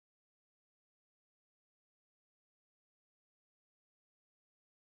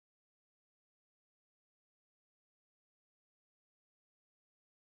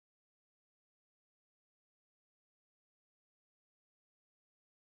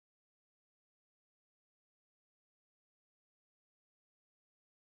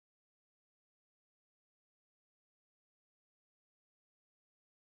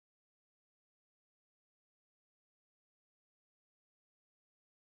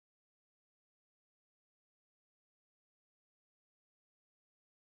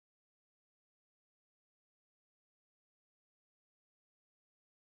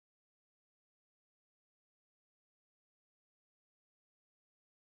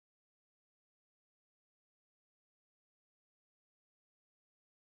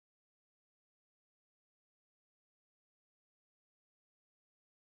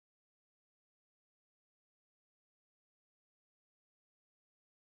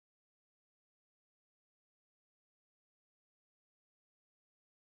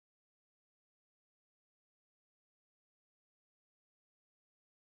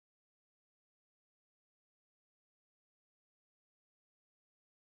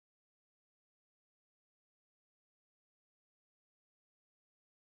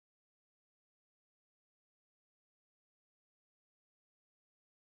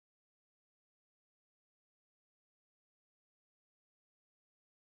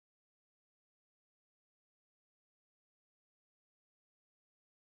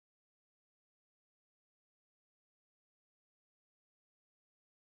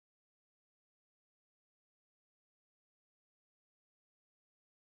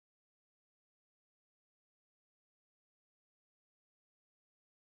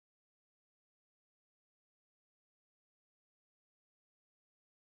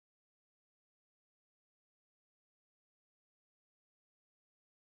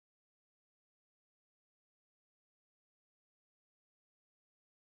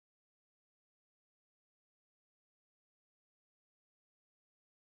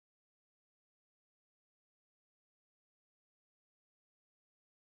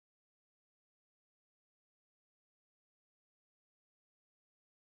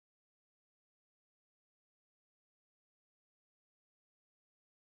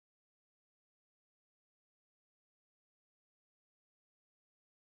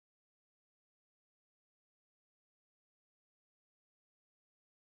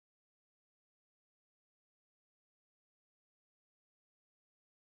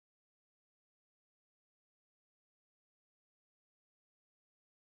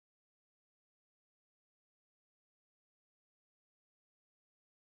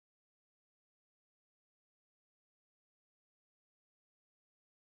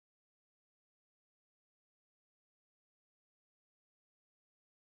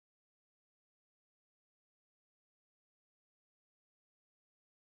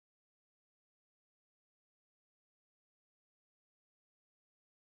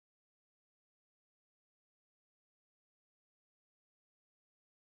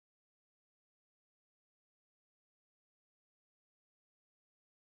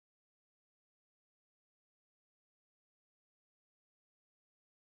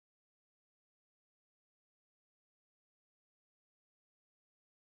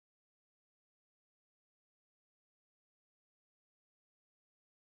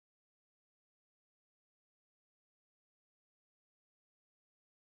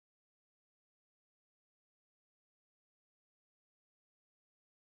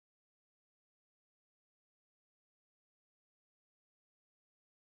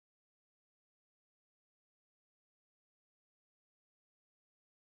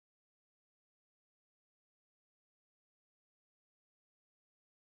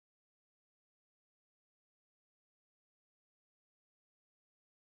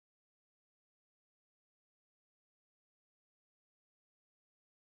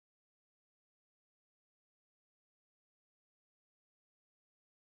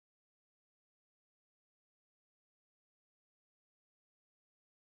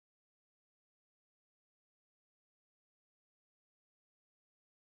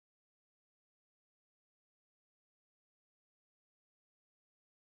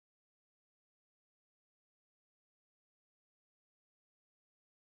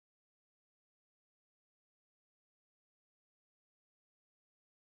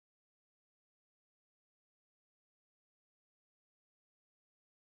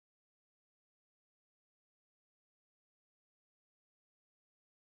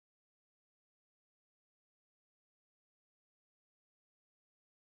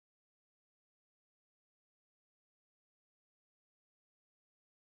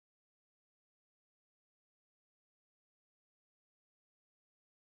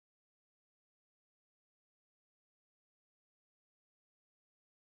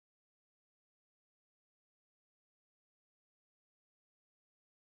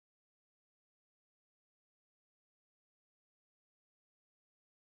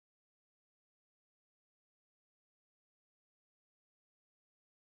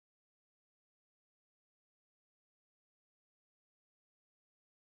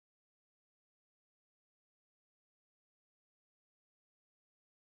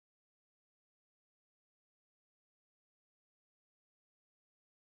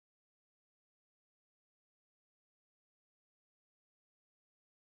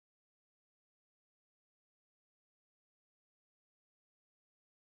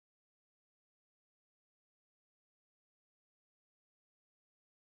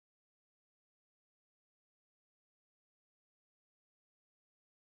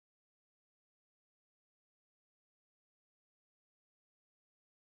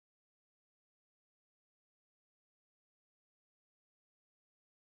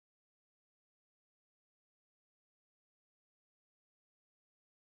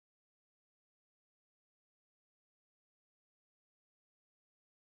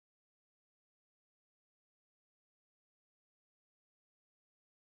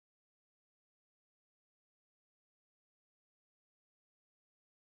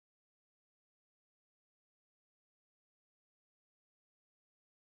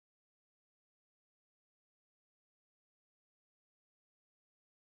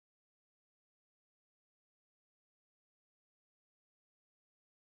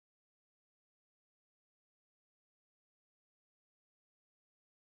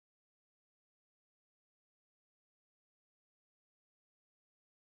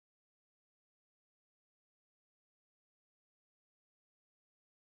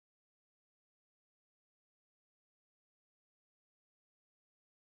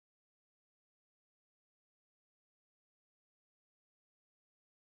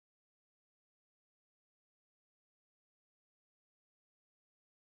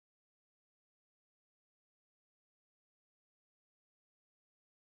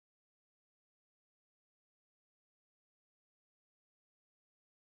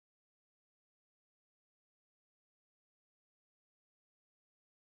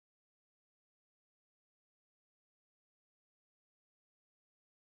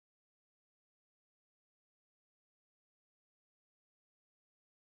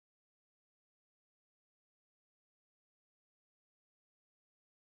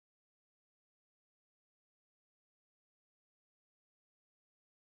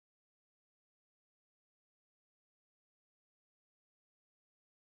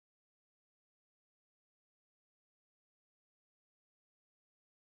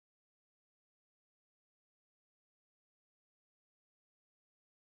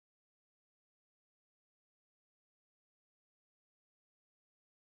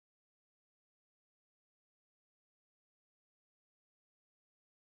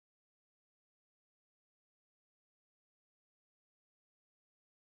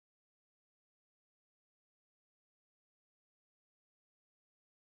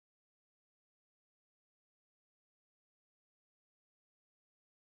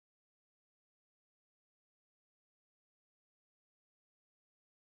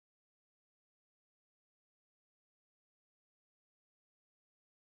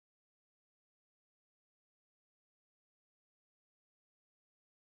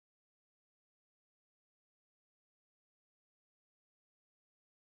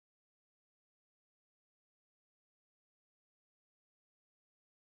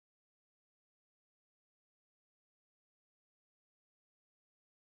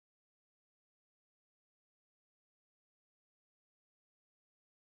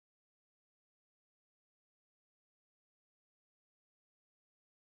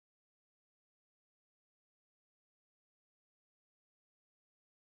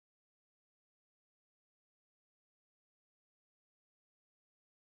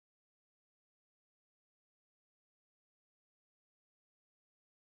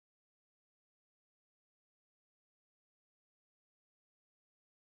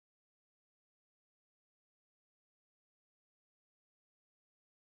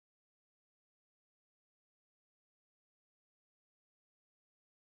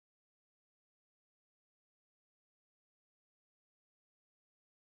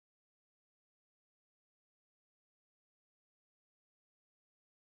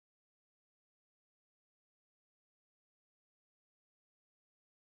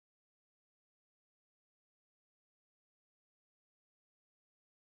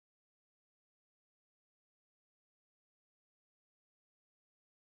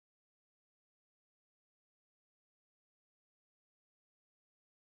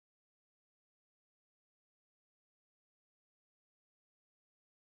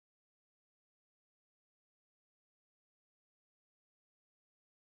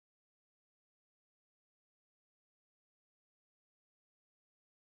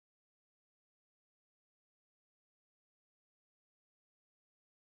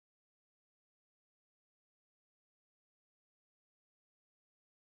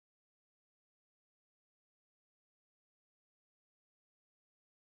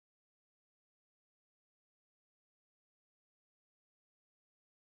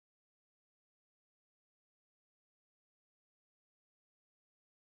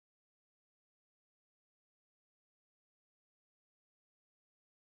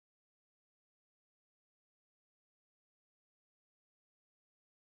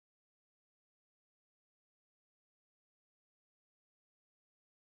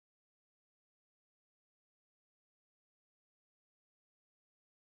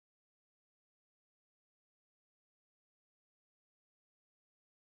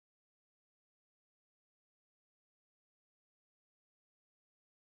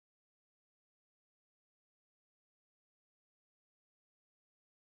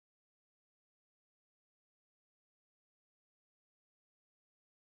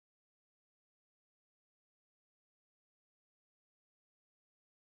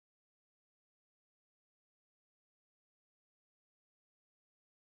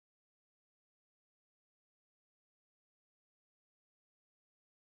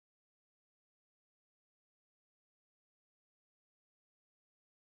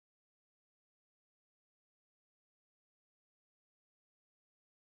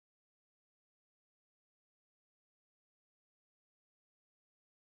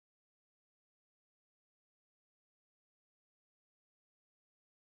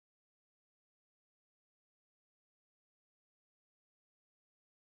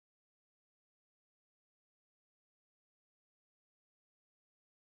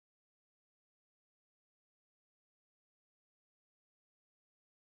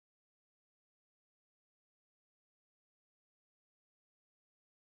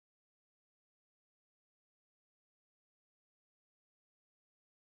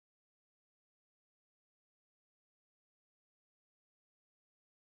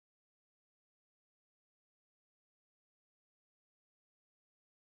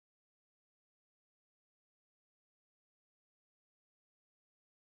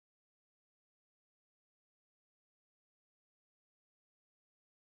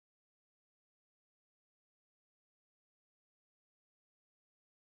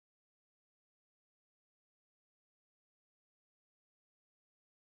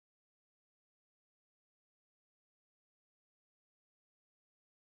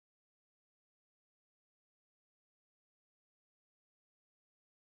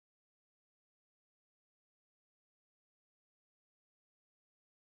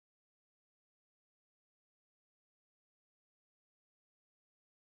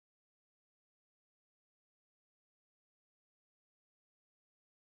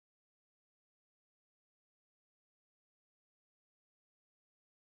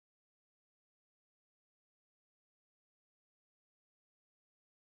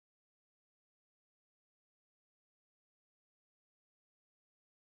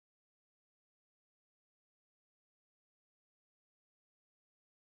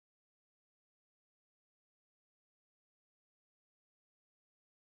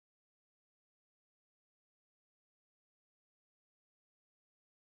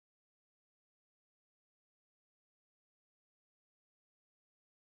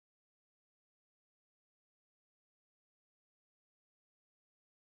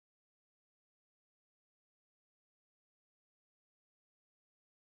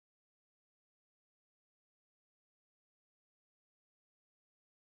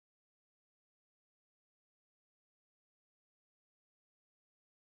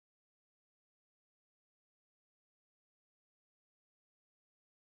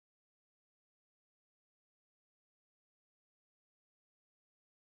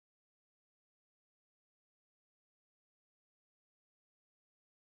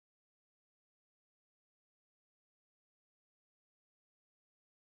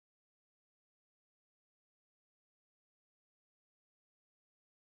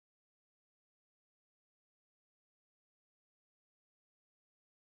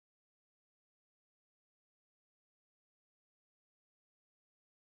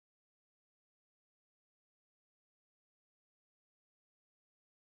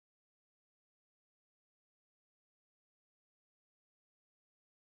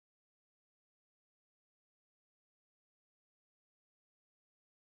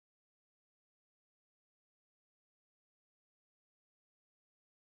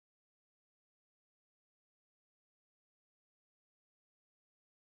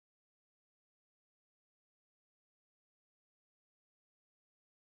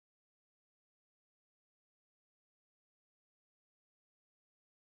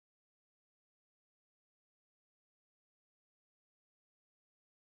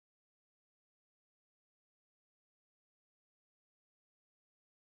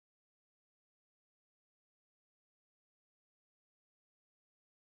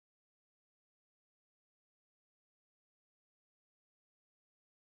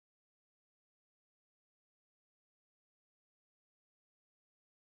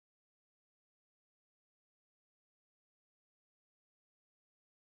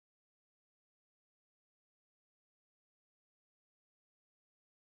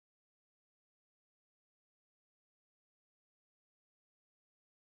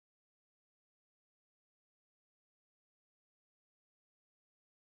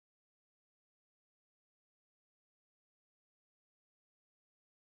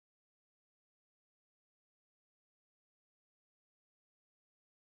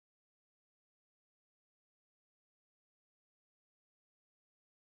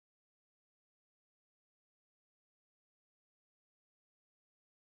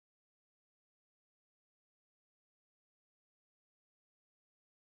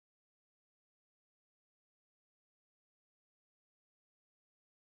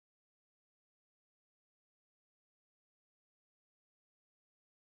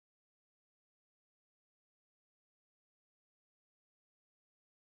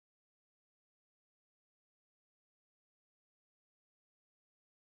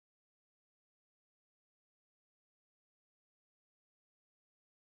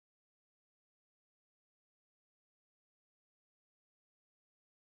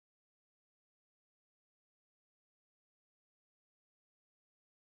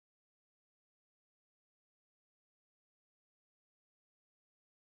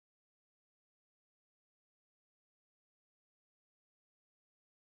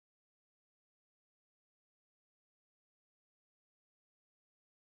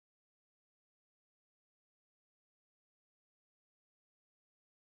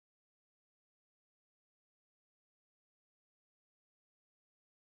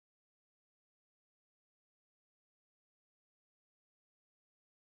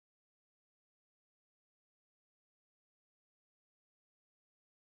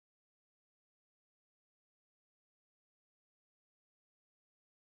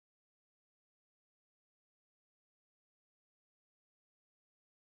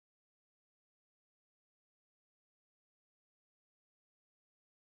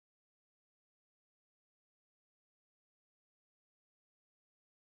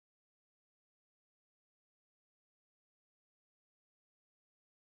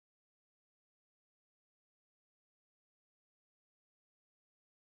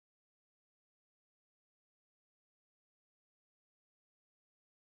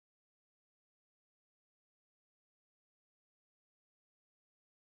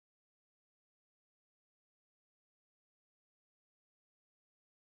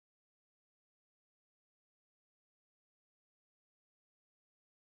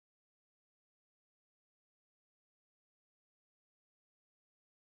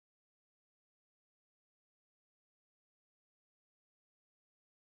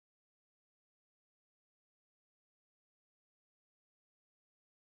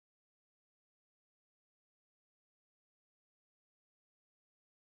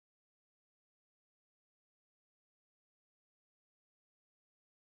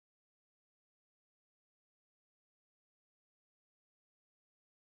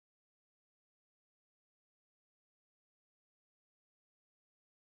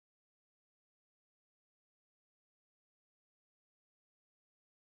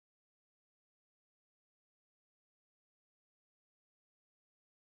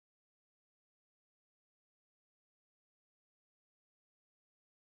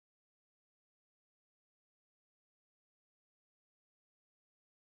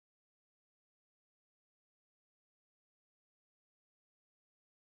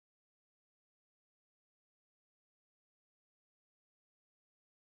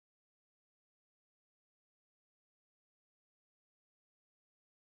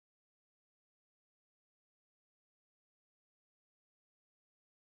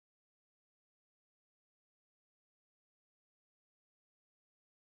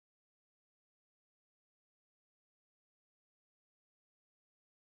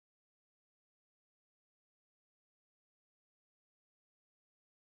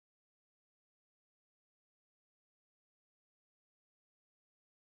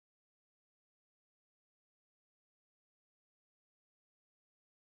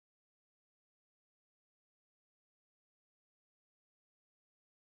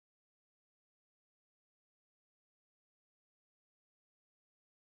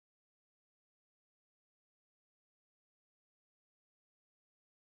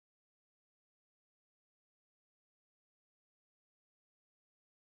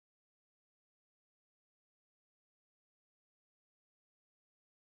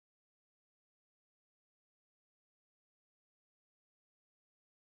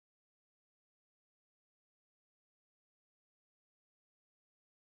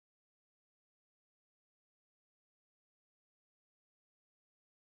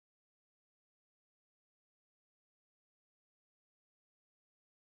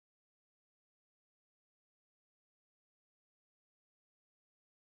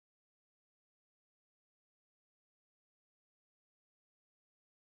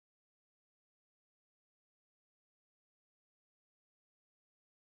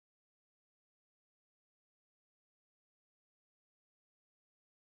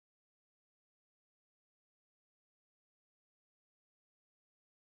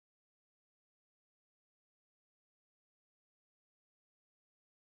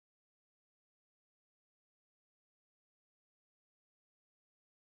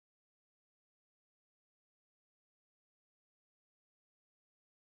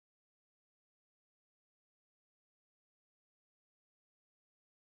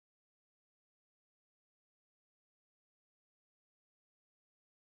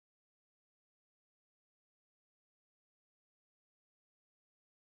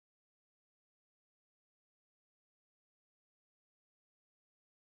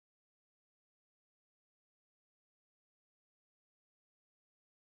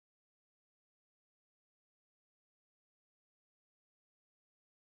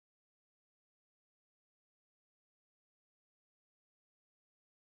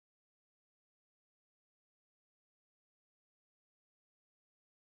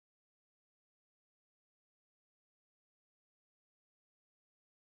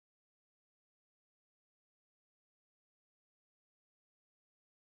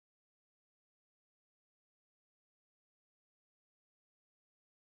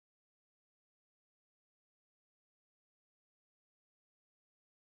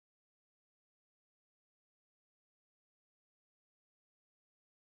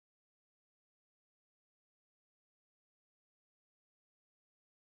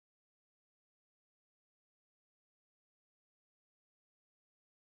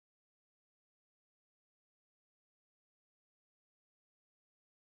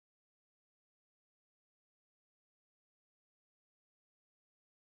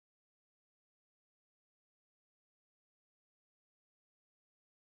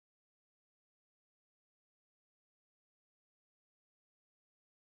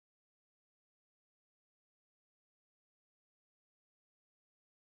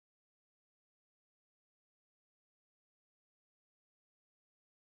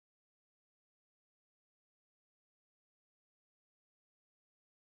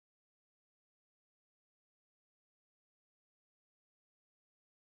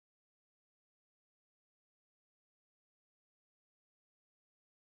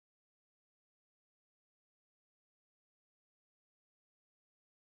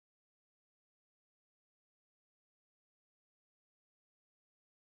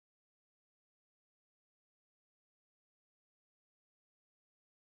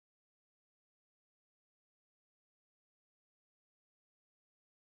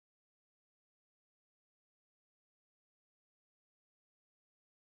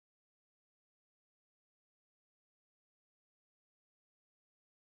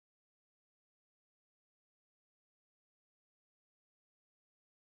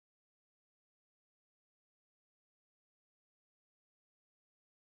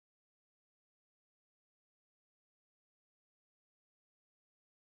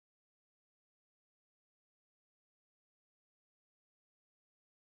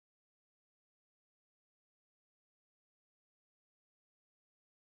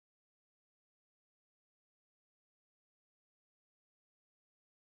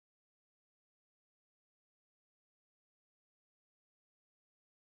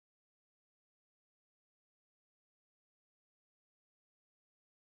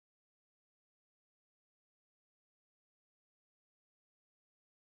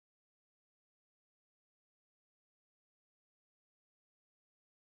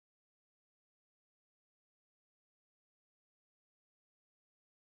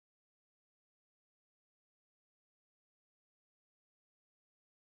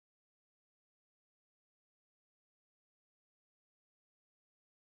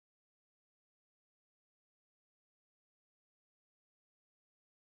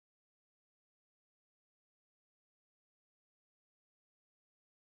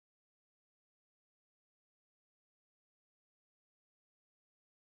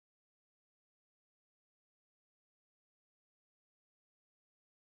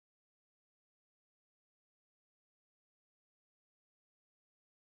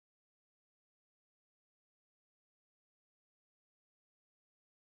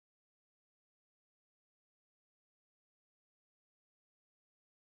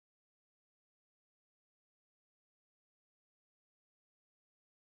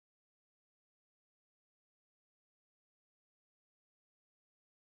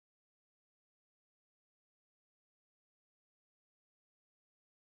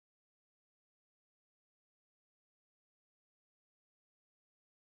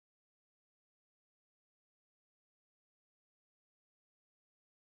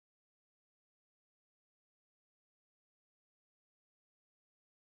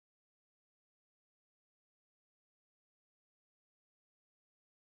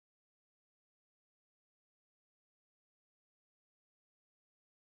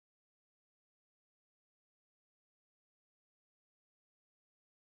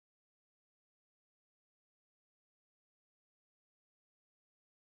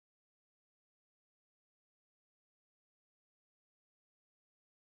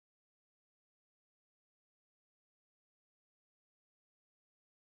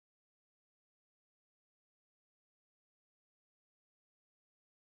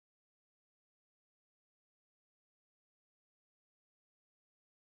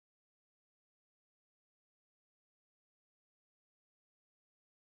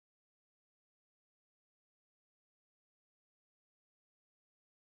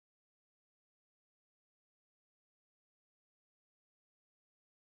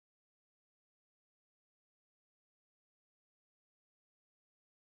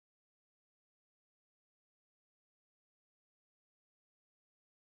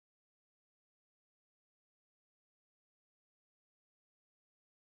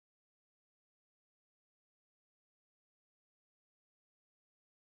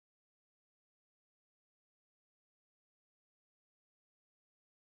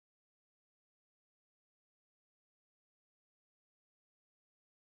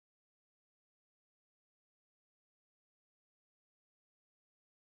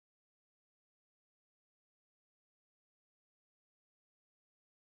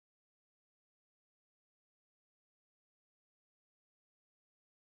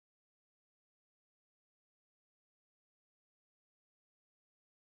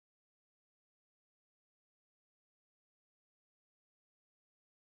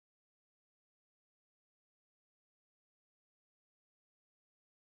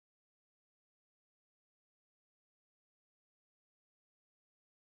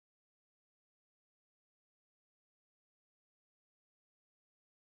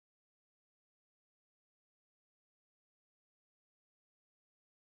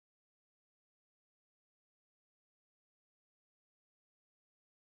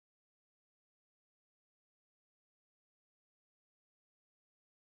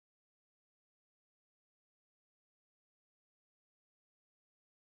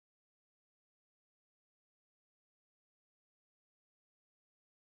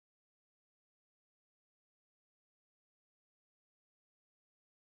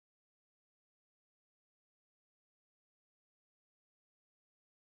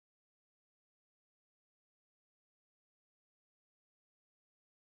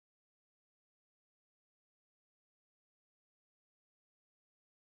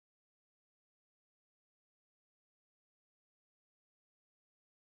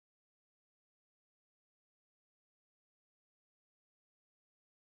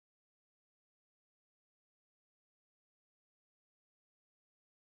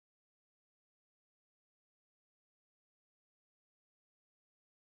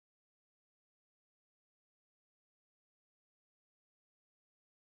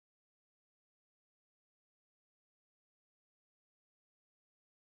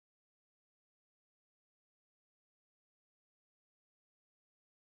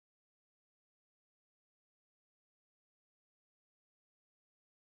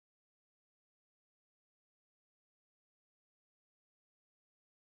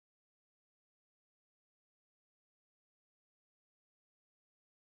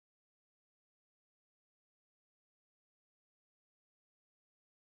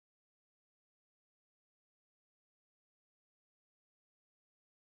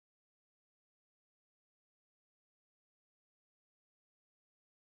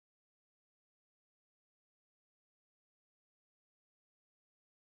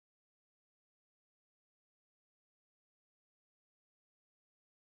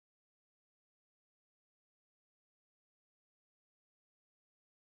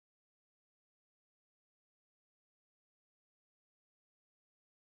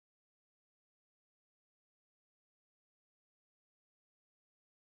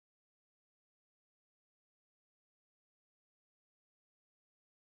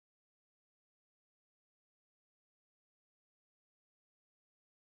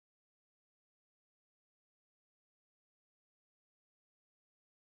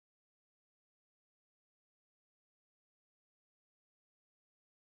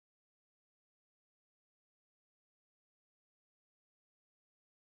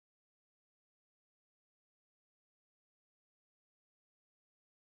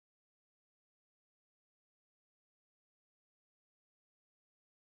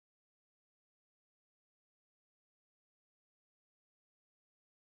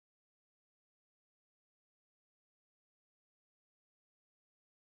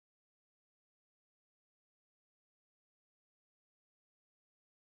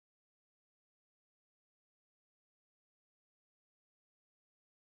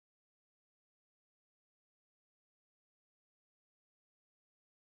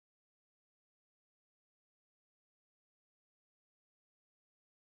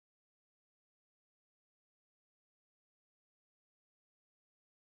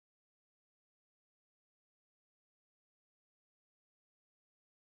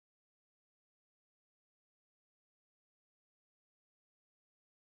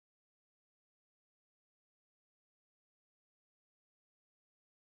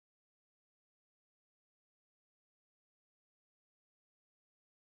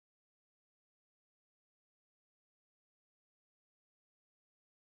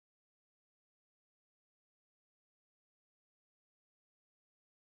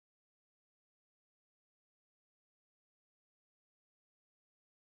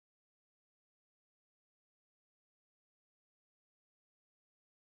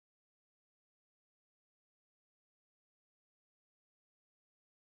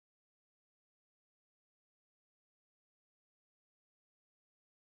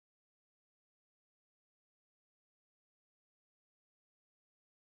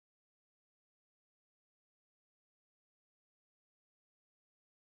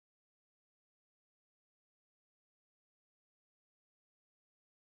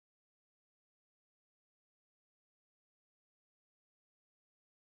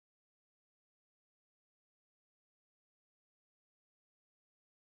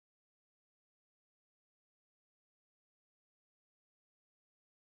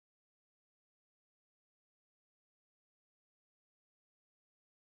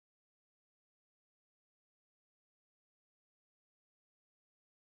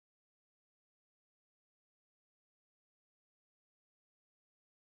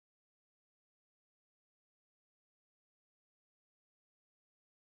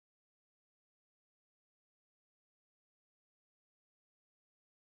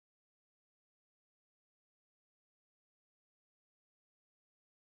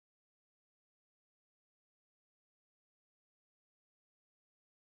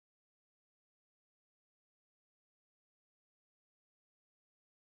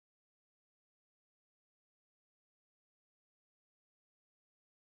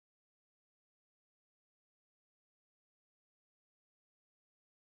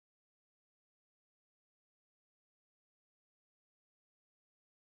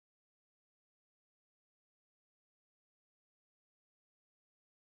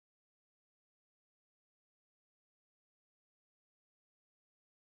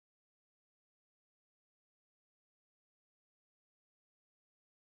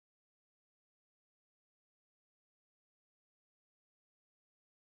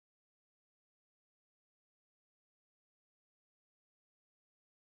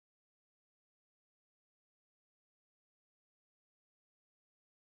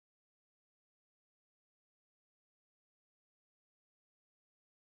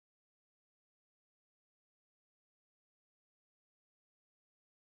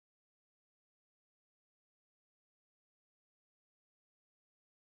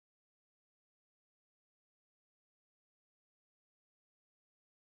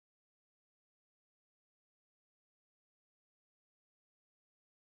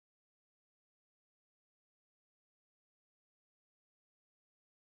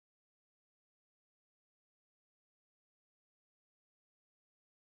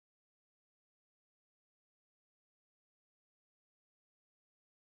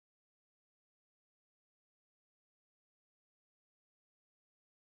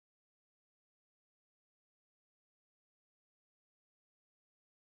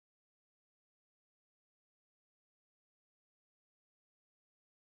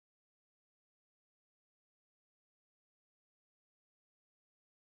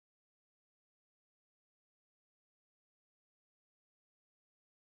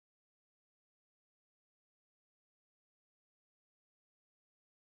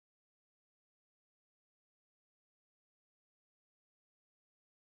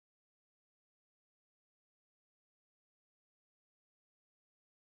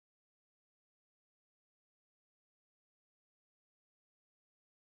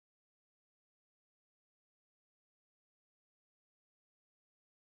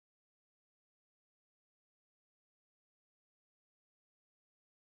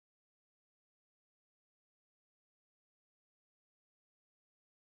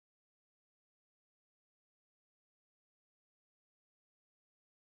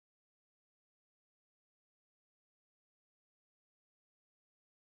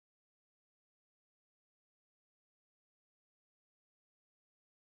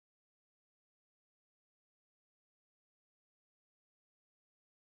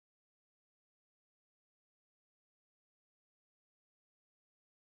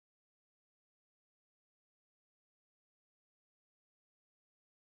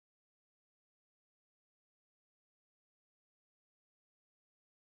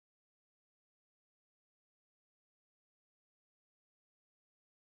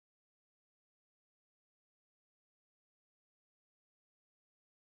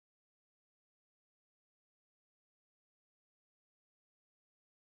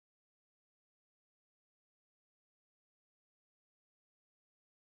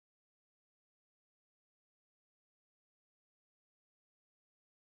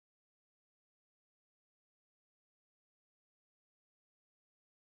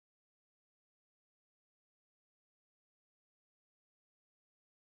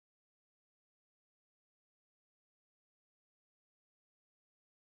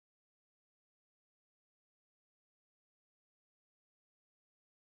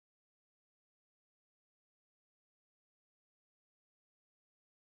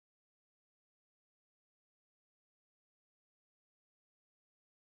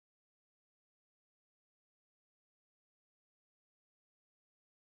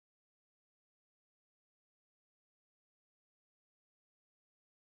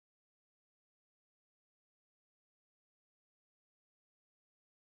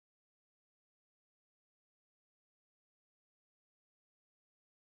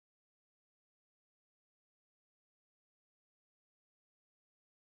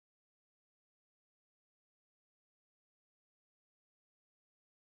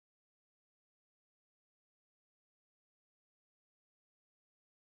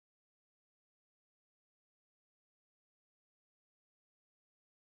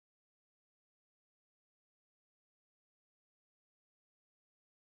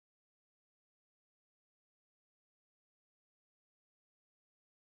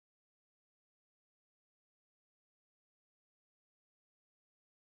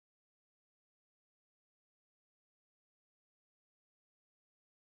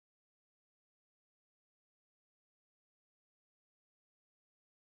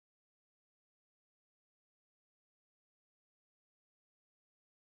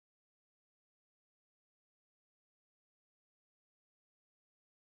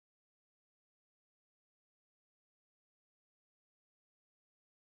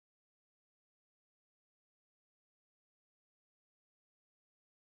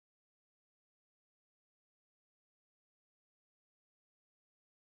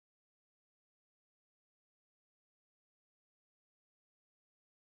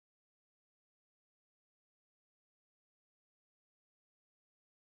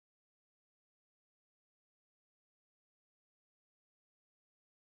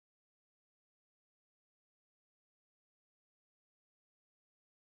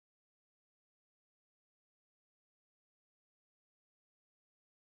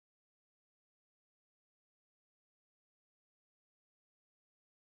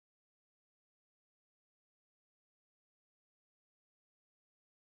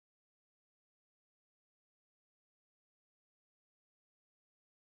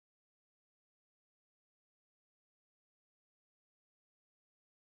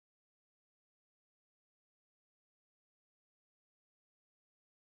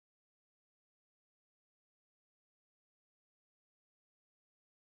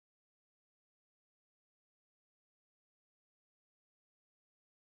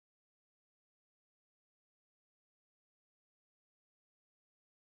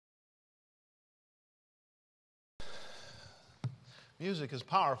Music is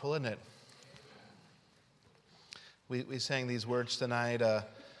powerful, isn't it? We sang these words tonight.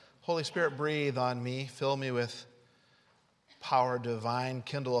 Holy Spirit, breathe on me, fill me with power divine,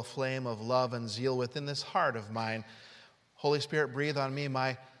 kindle a flame of love and zeal within this heart of mine. Holy Spirit, breathe on me,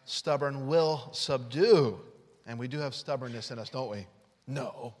 my stubborn will subdue. And we do have stubbornness in us, don't we?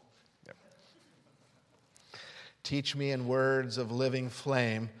 No. Yeah. Teach me in words of living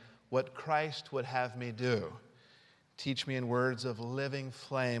flame what Christ would have me do. Teach me in words of living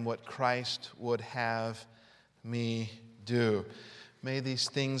flame what Christ would have me do. May these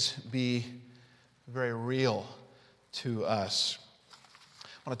things be very real to us. I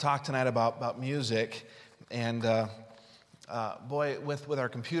want to talk tonight about music. And boy, with our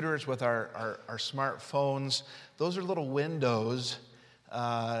computers, with our smartphones, those are little windows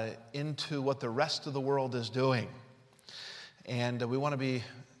into what the rest of the world is doing. And we want to be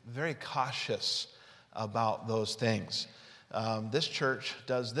very cautious about those things. This church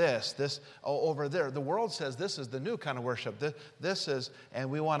does this over there. The world says this is the new kind of worship. This is, and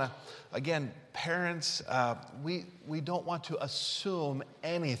we want to, again, parents, we don't want to assume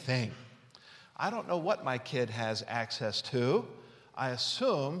anything. I don't know what my kid has access to. I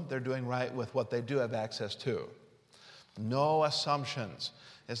assume they're doing right with what they do have access to. No assumptions.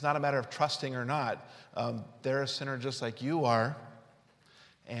 It's not a matter of trusting or not. They're a sinner just like you are.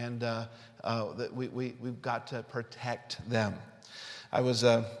 And we've got to protect them. I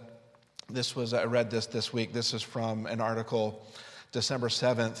read this week. This is from an article, December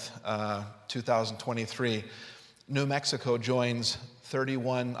 7th, 2023. New Mexico joins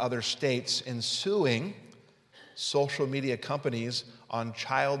 31 other states in suing social media companies on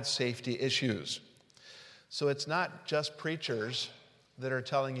child safety issues. So it's not just preachers that are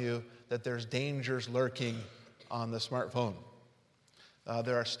telling you that there's dangers lurking on the smartphone.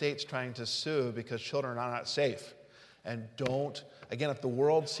 There are states trying to sue because children are not safe. And again, if the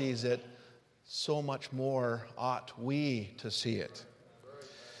world sees it, so much more ought we to see it.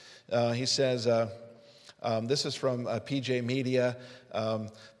 He says, this is from PJ Media.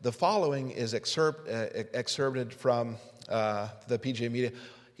 The following is excerpted from the PJ Media.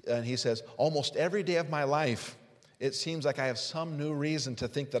 And he says, almost every day of my life, it seems like I have some new reason to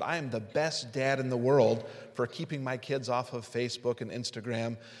think that I am the best dad in the world for keeping my kids off of Facebook and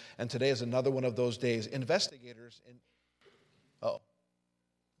Instagram. And today is another one of those days. They shut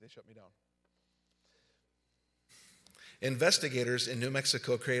me down. Investigators in New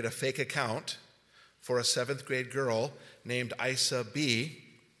Mexico created a fake account for a 7th grade girl named Isa B.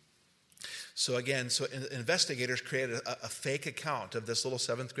 So investigators created a fake account of this little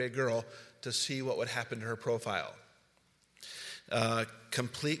 7th grade girl to see what would happen to her profile.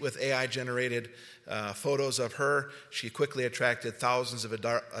 Complete with AI-generated photos of her, she quickly attracted thousands of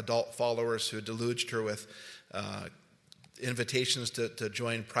adult followers who deluged her with invitations to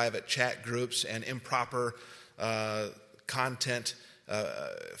join private chat groups and improper content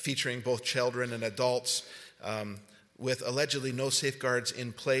featuring both children and adults, with allegedly no safeguards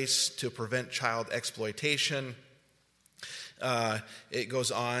in place to prevent child exploitation. It goes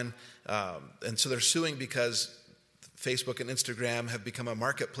on, and so they're suing because Facebook and Instagram have become a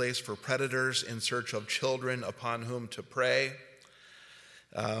marketplace for predators in search of children upon whom to prey.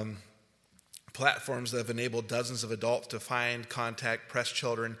 Platforms that have enabled dozens of adults to find, contact, press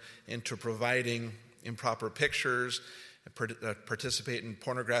children into providing improper pictures, participate in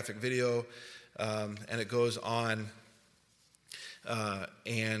pornographic video, and it goes on.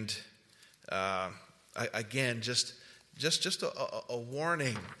 Again, just a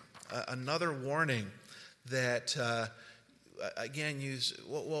warning, another warning that,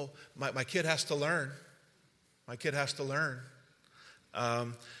 my kid has to learn. My kid has to learn.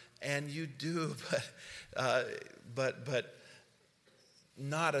 And you do, but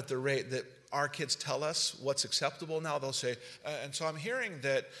not at the rate that our kids tell us what's acceptable now. They'll say, and so I'm hearing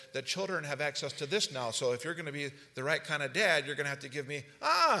that children have access to this now, so if you're going to be the right kind of dad, you're going to have to give me,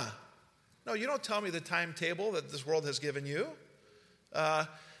 no, you don't tell me the timetable that this world has given you.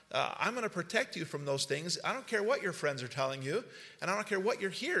 I'm going to protect you from those things. I don't care what your friends are telling you, and I don't care what you're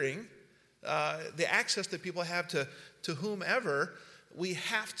hearing. The access that people have to whomever, we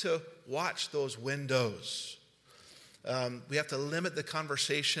have to watch those windows. We have to limit the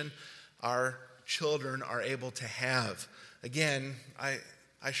conversation our children are able to have. Again,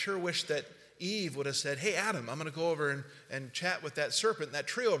 I sure wish that Eve would have said, hey, Adam, I'm going to go over and chat with that serpent in that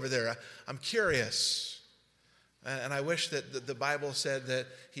tree over there. I'm curious. And I wish that the Bible said that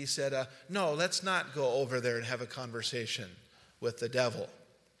he said, no, let's not go over there and have a conversation with the devil.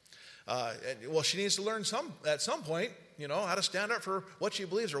 Well, she needs to learn at some point, how to stand up for what she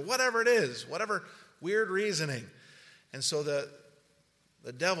believes or whatever it is, whatever weird reasoning. And so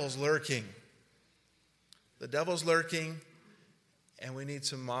The devil's lurking. The devil's lurking, and we need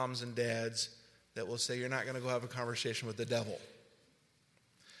some moms and dads that will say, you're not going to go have a conversation with the devil.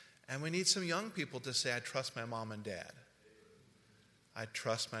 And we need some young people to say, I trust my mom and dad. I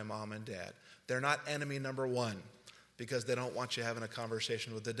trust my mom and dad. They're not enemy number one because they don't want you having a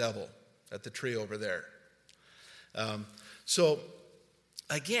conversation with the devil at the tree over there. So,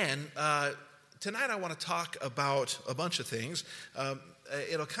 again, tonight I want to talk about a bunch of things.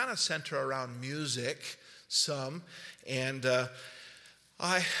 It'll kind of center around music some. And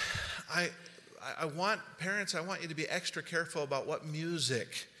I want, parents, I want you to be extra careful about what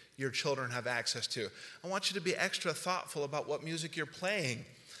music your children have access to. I want you to be extra thoughtful about what music you're playing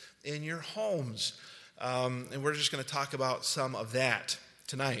in your homes. And we're just going to talk about some of that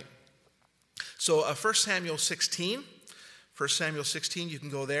tonight. So 1 Samuel 16. 1 Samuel 16, you can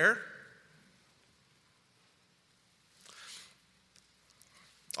go there.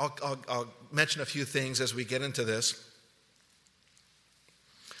 I'll mention a few things as we get into this.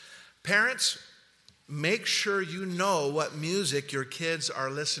 Parents, make sure you know what music your kids are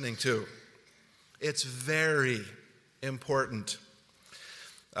listening to. It's very important.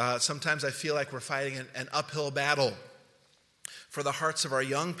 Sometimes I feel like we're fighting an uphill battle for the hearts of our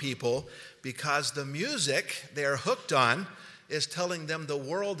young people because the music they are hooked on is telling them the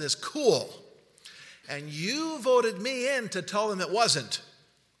world is cool. And you voted me in to tell them it wasn't.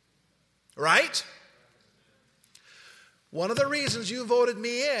 Right? One of the reasons you voted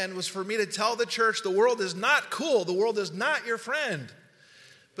me in was for me to tell the church the world is not cool. The world is not your friend.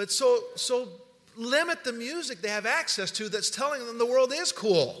 But so limit the music they have access to that's telling them the world is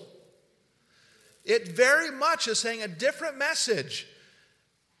cool. It very much is saying a different message.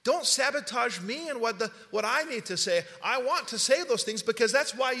 Don't sabotage me and what I need to say. I want to say those things because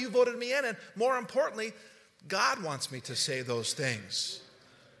that's why you voted me in. And more importantly, God wants me to say those things.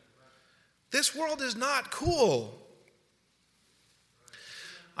 This world is not cool.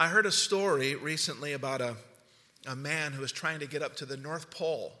 I heard a story recently about a man who was trying to get up to the North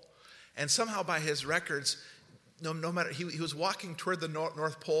Pole. And somehow by his records, no matter, he was walking toward the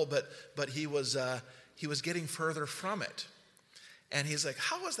North Pole, but he was getting further from it. And he's like,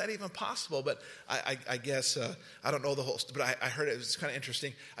 how is that even possible? But I guess, I don't know the whole story, but I heard it was kind of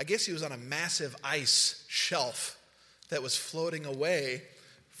interesting. I guess he was on a massive ice shelf that was floating away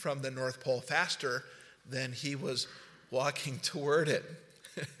from the North Pole faster than he was walking toward it.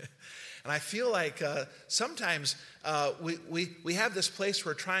 And I feel like sometimes we have this place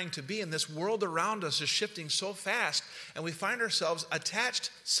we're trying to be, and this world around us is shifting so fast, and we find ourselves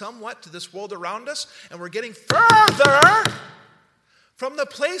attached somewhat to this world around us, and we're getting further from the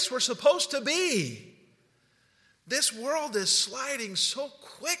place we're supposed to be. This world is sliding so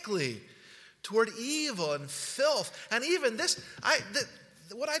quickly toward evil and filth, and even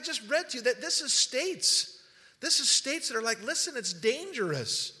what I just read to you, that this is states. This is states that are like, listen, it's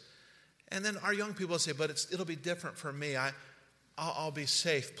dangerous. And then our young people say, but it'll be different for me. I'll be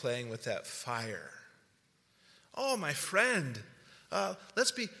safe playing with that fire. Oh, my friend,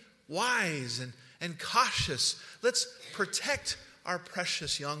 let's be wise and cautious. Let's protect our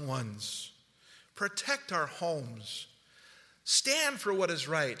precious young ones. Protect our homes. Stand for what is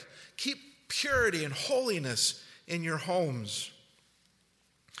right. Keep purity and holiness in your homes.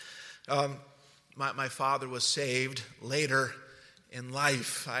 My father was saved later in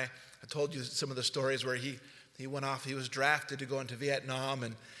life. I told you some of the stories where he went off. He was drafted to go into Vietnam,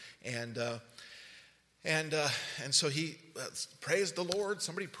 and so he praised the Lord.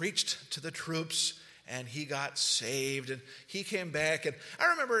 Somebody preached to the troops, and he got saved, and he came back. And I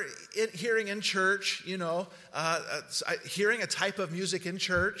remember hearing in church, hearing a type of music in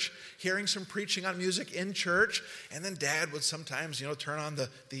church, hearing some preaching on music in church, and then Dad would sometimes, turn on the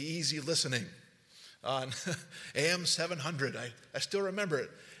easy listening on AM 700. I still remember it.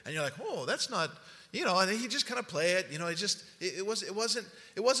 And you're like, oh, that's not, and he just kind of play it. It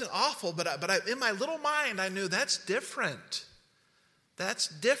wasn't awful, but in my little mind, I knew that's different. That's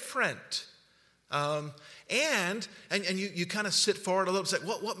different. And you kind of sit forward a little bit, say,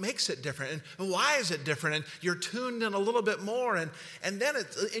 what makes it different? And why is it different? And you're tuned in a little bit more. And then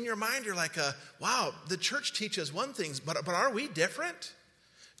in your mind, you're like, wow, the church teaches one thing, but are we different?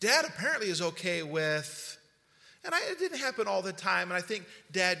 Dad apparently is okay with, and it didn't happen all the time. And I think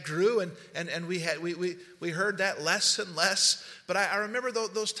Dad grew, and we heard that less and less. But I remember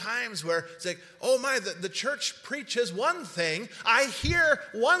those times where it's like, oh my, the church preaches one thing. I hear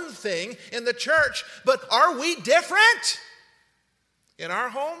one thing in the church, but are we different in our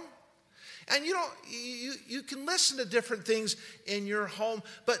home? And you can listen to different things in your home,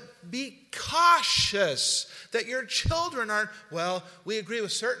 but be cautious that your children aren't, well, we agree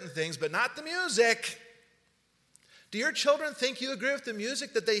with certain things, but not the music. Do your children think you agree with the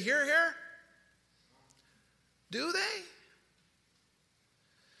music that they hear here? Do they?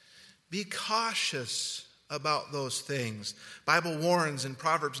 Be cautious about those things. Bible warns in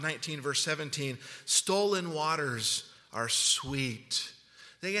Proverbs 19, verse 17, stolen waters are sweet.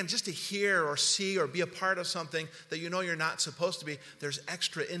 Again, just to hear or see or be a part of something that you know you're not supposed to be, there's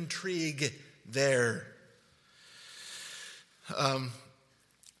extra intrigue there. And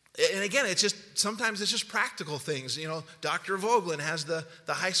again, sometimes it's just practical things. Dr. Vogelin has the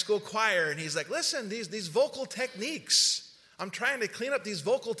high school choir, and he's like, listen, these vocal techniques, I'm trying to clean up these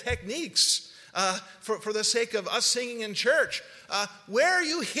vocal techniques for the sake of us singing in church. Where are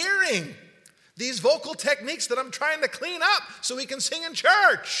you hearing these vocal techniques that I'm trying to clean up so we can sing in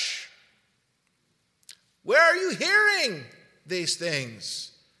church? Where are you hearing these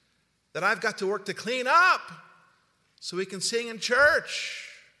things that I've got to work to clean up so we can sing in church?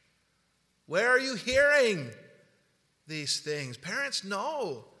 Where are you hearing these things? Parents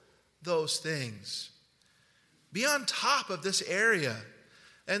know those things. Be on top of this area.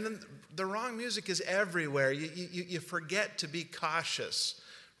 And then the wrong music is everywhere. You forget to be cautious,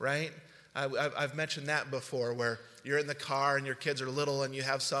 right? I've mentioned that before, where you're in the car and your kids are little and you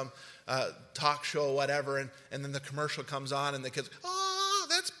have some talk show, whatever, and then the commercial comes on and the kids, oh,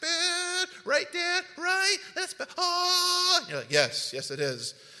 that's bad, right, Dad? Right? That's bad. Oh, and you're like, yes, it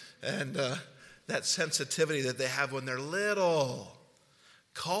is. And that sensitivity that they have when they're little,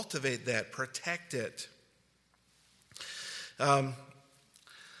 cultivate that, protect it.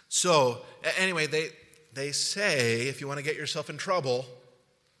 So anyway, they say if you want to get yourself in trouble,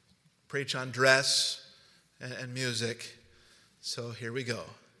 preach on dress and music. So here we go.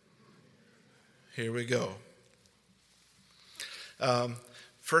 1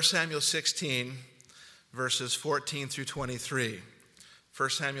 Samuel 16, verses 14 through 23. 1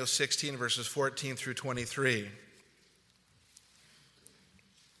 Samuel 16, verses 14 through 23.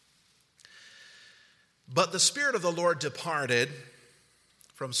 But the Spirit of the Lord departed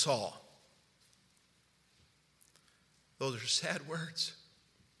from Saul. Those are sad words.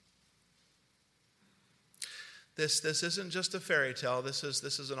 This isn't just a fairy tale. This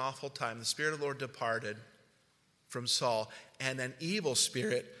is an awful time. The Spirit of the Lord departed from Saul, and an evil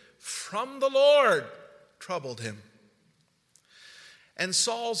spirit from the Lord troubled him. And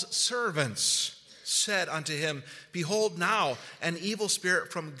Saul's servants said unto him, behold, now an evil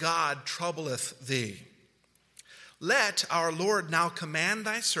spirit from God troubleth thee. Let our Lord now command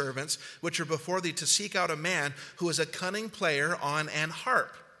thy servants, which are before thee, to seek out a man who is a cunning player on an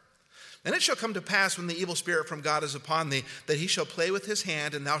harp. And it shall come to pass, when the evil spirit from God is upon thee, that he shall play with his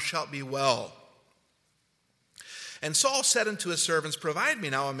hand, and thou shalt be well. And Saul said unto his servants, provide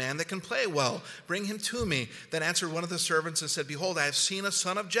me now a man that can play well. Bring him to me. Then answered one of the servants and said, behold, I have seen a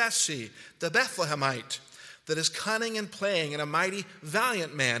son of Jesse, the Bethlehemite, that is cunning in playing, and a mighty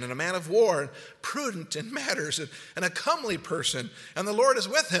valiant man, and a man of war, and prudent in matters, and a comely person, and the Lord is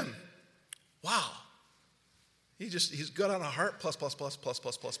with him. Wow. He's good on a harp, plus.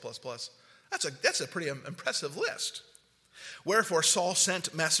 That's a pretty impressive list. Wherefore Saul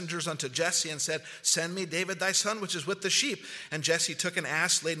sent messengers unto Jesse and said, send me David thy son, which is with the sheep. And Jesse took an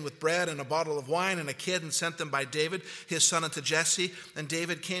ass laden with bread and a bottle of wine and a kid, and sent them by David his son unto Jesse. And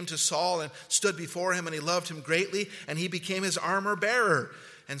David came to Saul and stood before him, and he loved him greatly, and he became his armor bearer.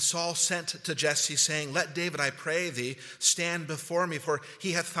 And Saul sent to Jesse, saying, let David, I pray thee, stand before me, for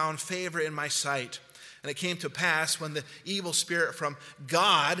he hath found favor in my sight. And it came to pass, when the evil spirit from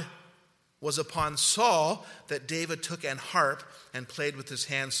God was upon Saul, that David took an harp and played with his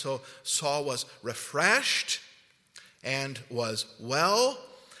hands. So Saul was refreshed and was well,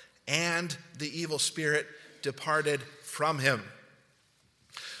 and the evil spirit departed from him.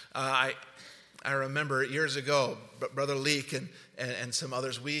 I remember years ago, Brother Leek and some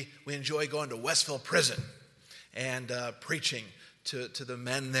others, we enjoy going to Westville Prison and preaching to the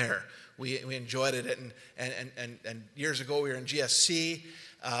men there. We enjoyed it, and years ago we were in GSC,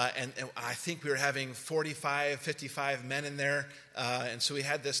 and I think we were having 45, 55 men in there, and so we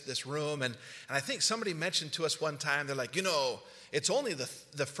had this room, and I think somebody mentioned to us one time, they're like, it's only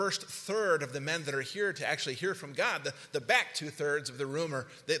the first third of the men that are here to actually hear from God. The back 2/3 of the room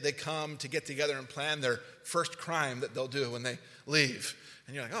they come to get together and plan their first crime that they'll do when they leave.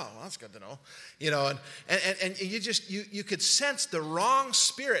 And you're like, oh, well, that's good to know. And you could sense the wrong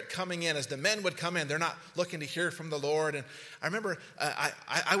spirit coming in as the men would come in. They're not looking to hear from the Lord. And I remember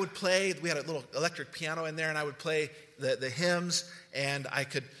I would play, we had a little electric piano in there, and I would play the hymns, and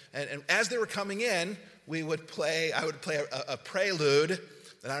and as they were coming in, I would play a prelude.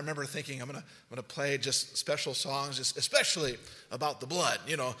 And I remember thinking, I'm gonna play just special songs, just especially about the blood.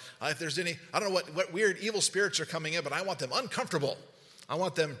 If there's any, I don't know what weird evil spirits are coming in, but I want them uncomfortable. I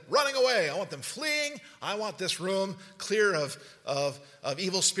want them running away. I want them fleeing. I want this room clear of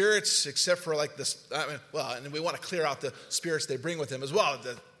evil spirits, except for like this. And we want to clear out the spirits they bring with them as well,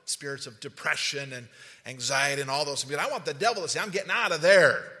 the spirits of depression and anxiety and all those. I want the devil to say, I'm getting out of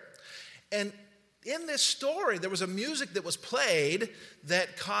there. And in this story, there was a music that was played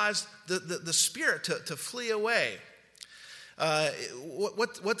that caused the spirit to flee away.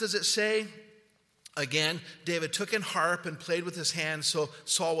 What does it say? Again, David took an harp and played with his hands, so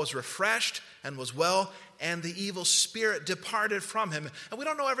Saul was refreshed and was well, and the evil spirit departed from him. And we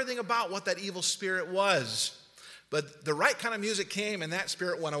don't know everything about what that evil spirit was, but the right kind of music came and that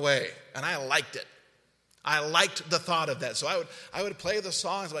spirit went away, and I liked it. I liked the thought of that. So I would play the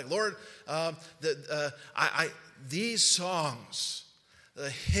songs like, Lord, these songs, the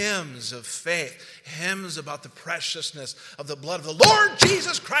hymns of faith, hymns about the preciousness of the blood of the Lord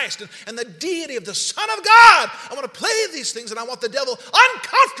Jesus Christ and the deity of the Son of God. I want to play these things, and I want the devil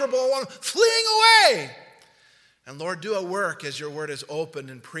uncomfortable. I want him fleeing away. And Lord, do a work as your word is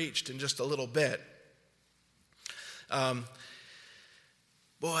opened and preached in just a little bit.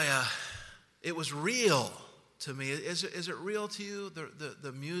 It was real to me. Is it real to you,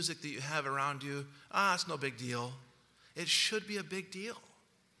 the music that you have around you? It's no big deal. It should be a big deal.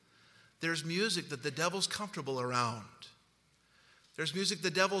 There's music that the devil's comfortable around. There's music the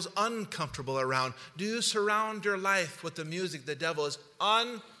devil's uncomfortable around. Do you surround your life with the music the devil is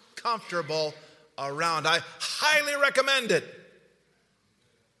uncomfortable around? I highly recommend it.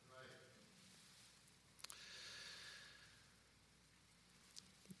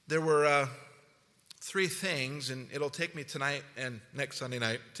 There were 3 things, and it'll take me tonight and next Sunday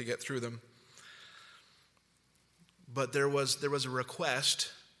night to get through them. But there was a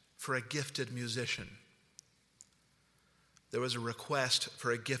request for a gifted musician. There was a request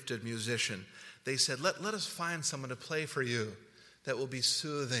for a gifted musician. They said, let us find someone to play for you that will be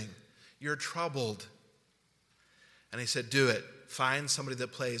soothing. You're troubled. And he said, do it. Find somebody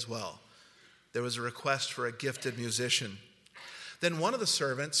that plays well. There was a request for a gifted musician. Then one of the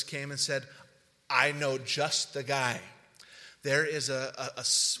servants came and said, I know just the guy. There is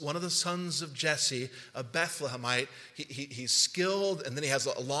one of the sons of Jesse, a Bethlehemite. He's skilled, and then he has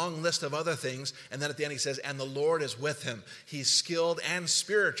a long list of other things. And then at the end he says, and the Lord is with him. He's skilled and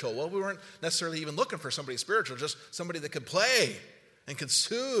spiritual. Well, we weren't necessarily even looking for somebody spiritual, just somebody that could play and could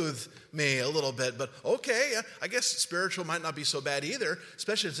soothe me a little bit. But okay, I guess spiritual might not be so bad either,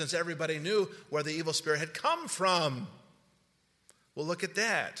 especially since everybody knew where the evil spirit had come from. Well, look at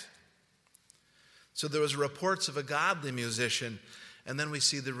that. So there was reports of a godly musician, and then we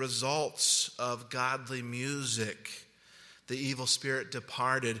see the results of godly music. The evil spirit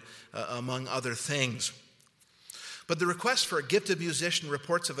departed, among other things. But the request for a gifted musician,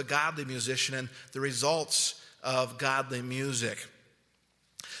 reports of a godly musician, and the results of godly music.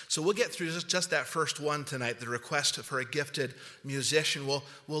 So we'll get through just that first one tonight, the request for a gifted musician. We'll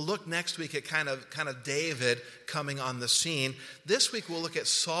look next week at kind of David coming on the scene. This week we'll look at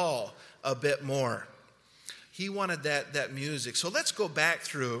Saul a bit more. He wanted that music. So let's go back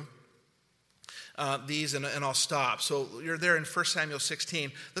through these, and I'll stop. So you're there in 1 Samuel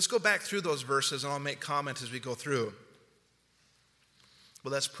 16. Let's go back through those verses, and I'll make comments as we go through.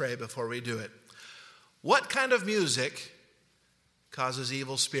 But let's pray before we do it. What kind of music causes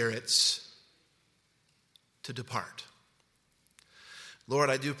evil spirits to depart? Lord,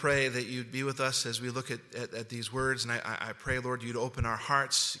 I do pray that you'd be with us as we look at these words, and I pray, Lord, you'd open our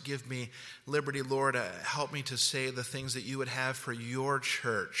hearts. Give me liberty, Lord. Help me to say the things that you would have for your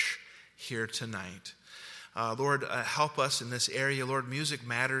church here tonight. Lord, help us in this area. Lord, music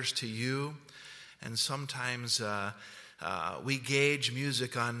matters to you, and sometimes we gauge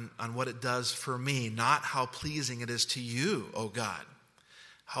music on what it does for me, not how pleasing it is to you, oh God.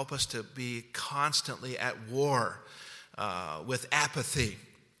 Help us to be constantly at war with apathy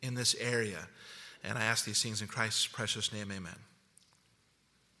in this area. And I ask these things in Christ's precious name, amen.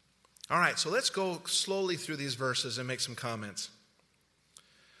 All right, so let's go slowly through these verses and make some comments.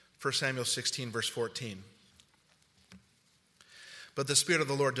 1 Samuel 16, verse 14. But the Spirit of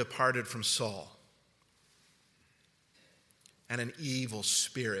the Lord departed from Saul, and an evil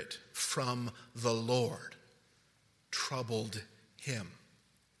spirit from the Lord troubled him.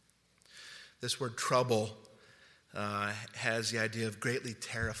 This word trouble has the idea of greatly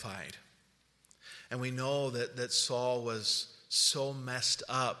terrified. And we know that Saul was so messed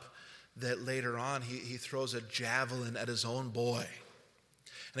up that later on he throws a javelin at his own boy.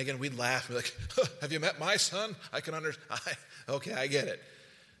 And again, we'd laugh and be like, have you met my son? I can understand. Okay, I get it.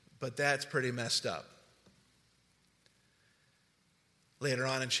 But that's pretty messed up. Later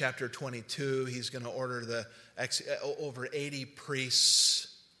on in chapter 22, he's going to order over 80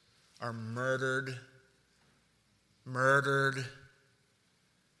 priests are murdered.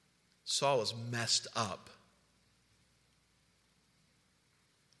 Saul was messed up.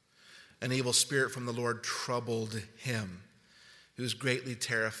 An evil spirit from the Lord troubled him. He was greatly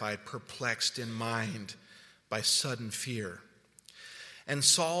terrified, perplexed in mind by sudden fear. And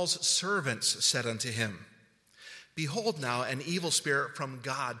Saul's servants said unto him, behold now, an evil spirit from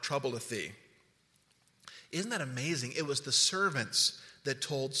God troubleth thee. Isn't that amazing? It was the servants that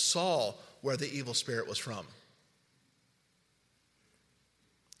told Saul where the evil spirit was from.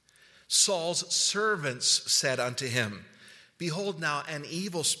 Saul's servants said unto him, behold now, an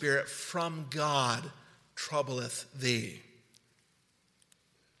evil spirit from God troubleth thee.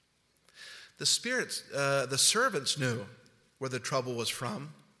 The servants knew where the trouble was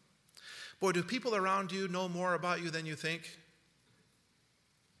from. Boy, do people around you know more about you than you think?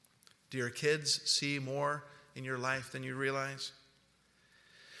 Do your kids see more in your life than you realize?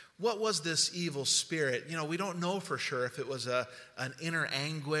 What was this evil spirit? We don't know for sure if it was an inner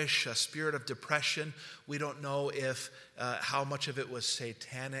anguish, a spirit of depression. We don't know if how much of it was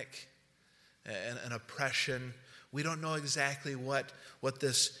satanic and oppression. We don't know exactly what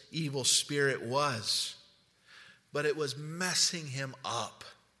this evil spirit was. But it was messing him up.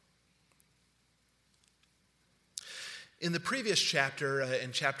 In the previous chapter,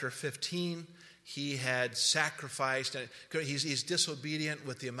 in chapter 15, he had sacrificed. He's disobedient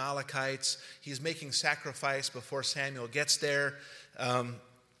with the Amalekites. He's making sacrifice before Samuel gets there.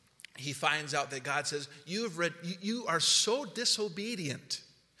 He finds out that God says, you are so disobedient.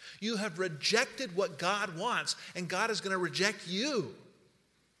 You have rejected what God wants, and God is going to reject you.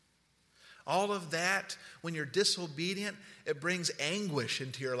 All of that, when you're disobedient, it brings anguish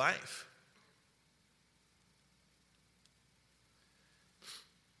into your life.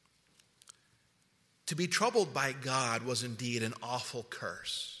 To be troubled by God was indeed an awful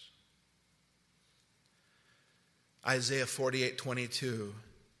curse. Isaiah 48:22.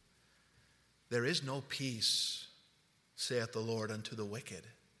 There is no peace, saith the Lord, unto the wicked.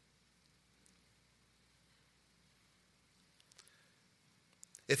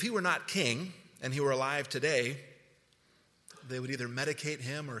 If he were not king and he were alive today, they would either medicate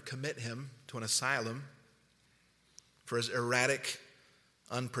him or commit him to an asylum for his erratic,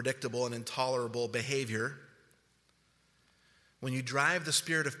 unpredictable, and intolerable behavior. When you drive the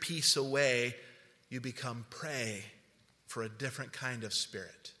spirit of peace away, you become prey for a different kind of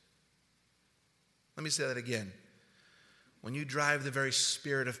spirit. Let me say that again. When you drive the very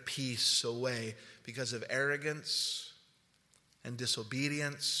spirit of peace away because of arrogance and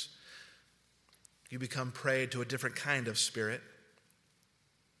disobedience, you become prey to a different kind of spirit.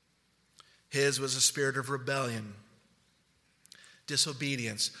 His was a spirit of rebellion,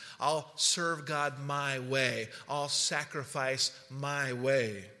 disobedience. I'll serve God my way. I'll sacrifice my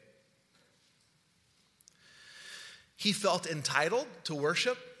way. He felt entitled to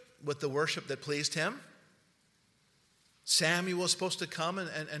worship with the worship that pleased him. Samuel was supposed to come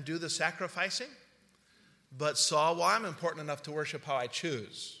and do the sacrificing. But Saul, well, I'm important enough to worship how I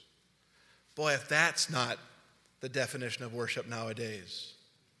choose. Boy, if that's not the definition of worship nowadays.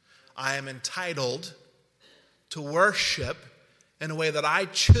 I am entitled to worship in a way that I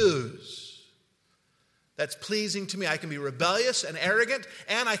choose. That's pleasing to me. I can be rebellious and arrogant,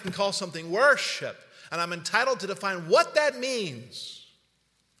 and I can call something worship. And I'm entitled to define what that means.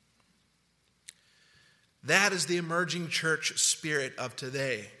 That is the emerging church spirit of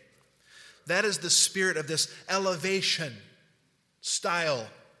today. That is the spirit of this elevation style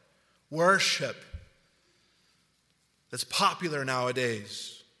worship that's popular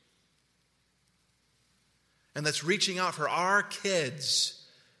nowadays. And that's reaching out for our kids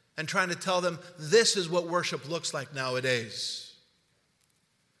and trying to tell them this is what worship looks like nowadays.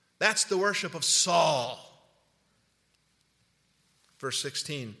 That's the worship of Saul. Verse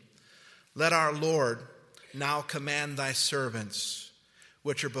 16, let our Lord now command thy servants,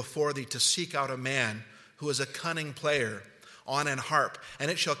 which are before thee, to seek out a man who is a cunning player on an harp.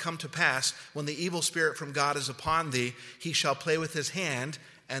 And it shall come to pass, when the evil spirit from God is upon thee, he shall play with his hand,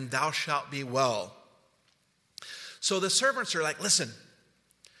 and thou shalt be well. So the servants are like, listen,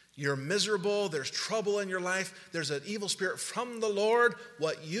 you're miserable, there's trouble in your life, there's an evil spirit from the Lord.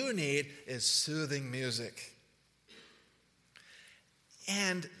 What you need is soothing music.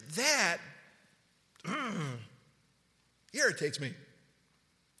 And that irritates me.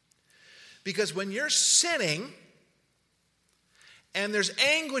 Because when you're sinning and there's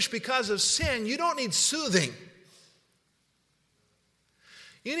anguish because of sin, you don't need soothing.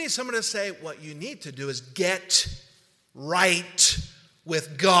 You need someone to say, what you need to do is get right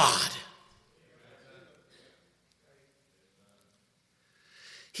with God.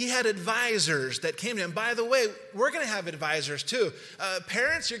 He had advisors that came to him. By the way, we're going to have advisors too.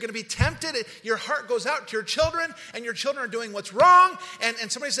 Parents, you're going to be tempted. Your heart goes out to your children, and your children are doing what's wrong. And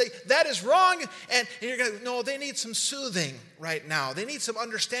somebody say, that is wrong. And you're going to, no, they need some soothing right now. They need some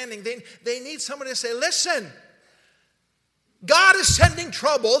understanding. They need somebody to say, listen, God is sending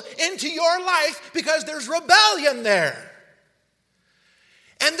trouble into your life because there's rebellion there.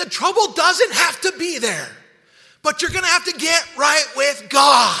 And the trouble doesn't have to be there. But you're going to have to get right with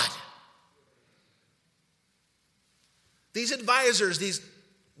God. These advisors, these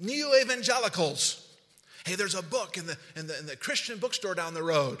neo-evangelicals. Hey, there's a book in the Christian bookstore down the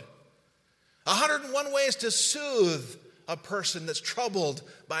road. 101 ways to soothe a person that's troubled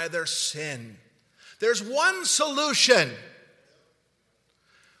by their sin. There's one solution.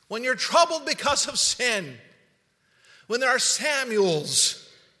 When you're troubled because of sin, when there are Samuels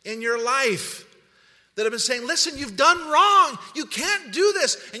in your life that have been saying, listen, you've done wrong. You can't do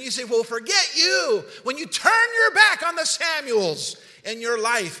this. And you say, well, forget you. When you turn your back on the Samuels in your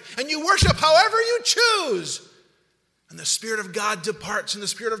life and you worship however you choose, and the Spirit of God departs and the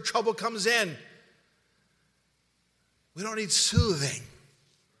spirit of trouble comes in, we don't need soothing.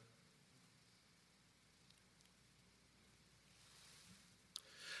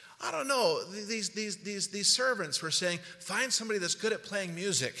 I don't know. These servants were saying, find somebody that's good at playing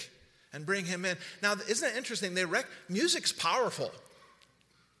music and bring him in. Now, isn't it interesting? Music's powerful.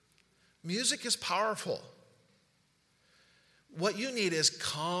 Music is powerful. What you need is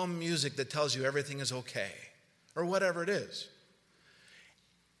calm music that tells you everything is okay, or whatever it is.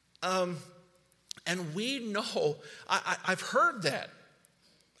 And we know, I've heard that.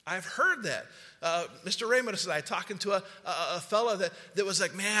 Mr. Raymond said, I talking to a fellow that was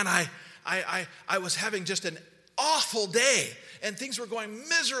like, man, I was having just an awful day, and things were going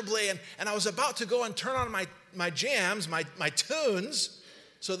miserably, and I was about to go and turn on my jams, my tunes,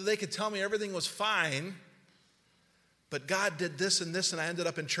 so that they could tell me everything was fine, but God did this, and I ended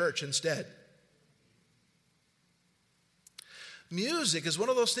up in church instead. Music is one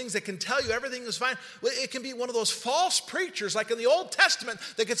of those things that can tell you everything is fine. It can be one of those false preachers, like in the Old Testament,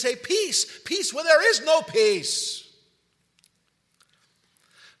 that could say, peace, peace, where there is no peace.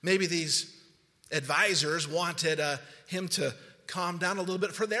 Maybe these advisors wanted him to calm down a little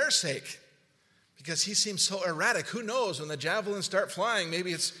bit for their sake, because he seems so erratic. Who knows, when the javelins start flying,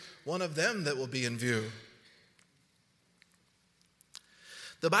 maybe it's one of them that will be in view.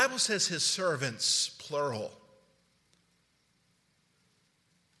 The Bible says his servants, plural.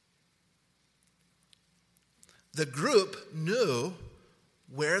 The group knew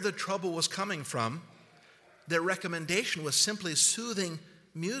where the trouble was coming from. Their recommendation was simply soothing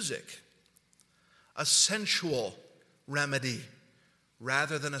music, a sensual remedy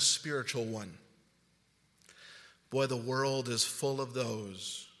rather than a spiritual one. Boy, the world is full of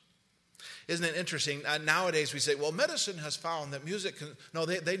those. Isn't it interesting? Nowadays we say, well, medicine has found that music can... No,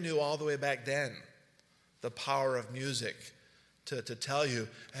 they knew all the way back then the power of music to tell you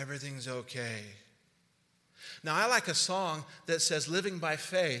everything's okay. Now, I like a song that says living by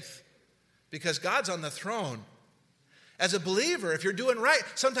faith, because God's on the throne. As a believer, if you're doing right,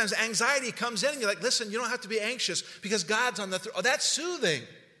 sometimes anxiety comes in and you're like, listen, you don't have to be anxious because God's on the throne. Oh, that's soothing.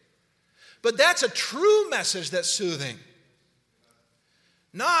 But that's a true message that's soothing.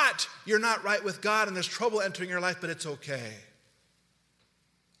 Not, you're not right with God and there's trouble entering your life, but it's okay.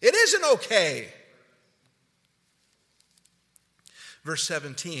 It isn't okay. Verse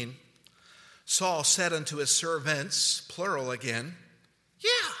 17, Saul said unto his servants, plural again,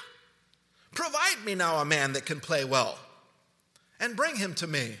 yeah, provide me now a man that can play well, and bring him to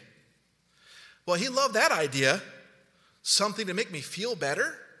me. Well, he loved that idea. Something to make me feel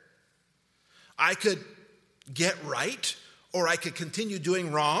better. I could get right, or I could continue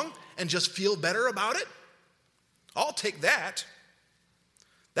doing wrong and just feel better about it. I'll take that.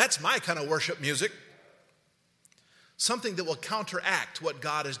 That's my kind of worship music. Something that will counteract what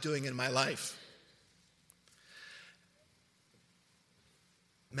God is doing in my life.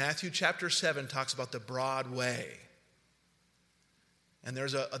 Matthew chapter 7 talks about the broad way. And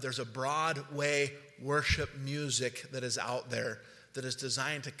there's a broad way worship music that is out there that is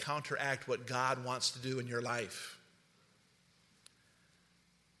designed to counteract what God wants to do in your life.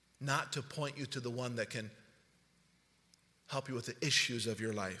 Not to point you to the one that can help you with the issues of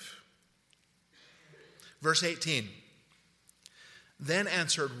your life. Verse 18. Then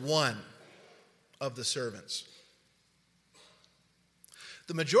answered one. of the servants.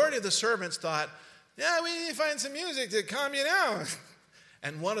 The majority of the servants thought, yeah, we need to find some music to calm you down.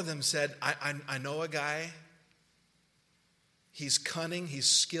 And one of them said, I know a guy. He's cunning, he's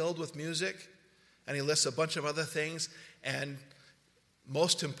skilled with music, and he lists a bunch of other things. And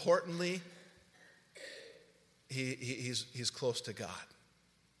most importantly, he's close to God.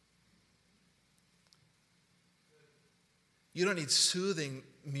 You don't need soothing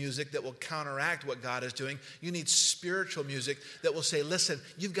music that will counteract what God is doing. You need spiritual music that will say, listen,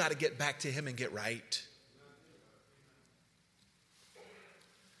 you've got to get back to him and get right.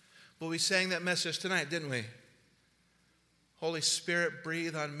 Well, we sang that message tonight, didn't we? Holy Spirit,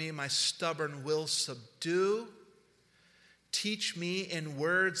 breathe on me, my stubborn will subdue. Teach me in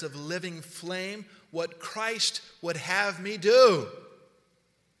words of living flame what Christ would have me do.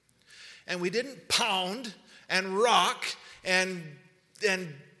 And we didn't pound and rock and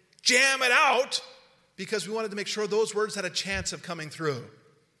jam it out because we wanted to make sure those words had a chance of coming through.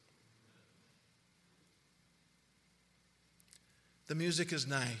 The music is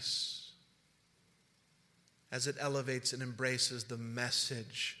nice as it elevates and embraces the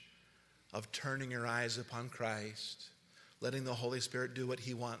message of turning your eyes upon Christ, letting the Holy Spirit do what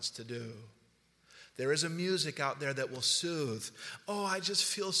he wants to do. There is a music out there that will soothe. Oh, I just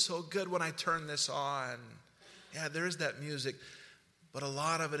feel so good when I turn this on. Yeah, there is that music. But a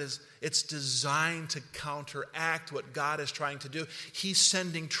lot of it it's designed to counteract what God is trying to do. He's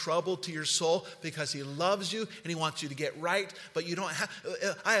sending trouble to your soul because he loves you and he wants you to get right. But you don't have,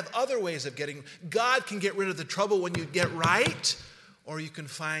 I have other ways of getting, God can get rid of the trouble when you get right. Or you can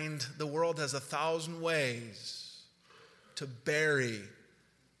find the world has 1,000 ways to bury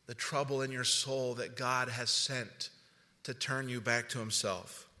the trouble in your soul that God has sent to turn you back to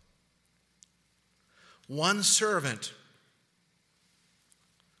himself. One servant,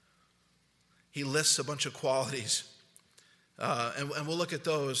 he lists a bunch of qualities, and we'll look at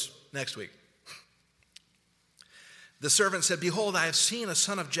those next week. The servant said, behold, I have seen a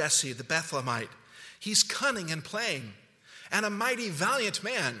son of Jesse, the Bethlehemite. He's cunning and plain, and a mighty valiant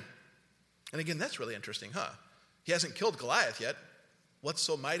man. And again, that's really interesting, huh? He hasn't killed Goliath yet. What's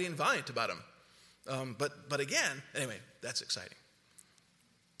so mighty and valiant about him? But again, anyway, that's exciting.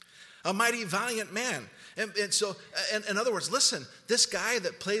 A mighty valiant man. And so, in other words, listen, this guy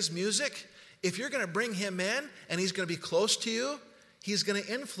that plays music, if you're going to bring him in and he's going to be close to you, he's going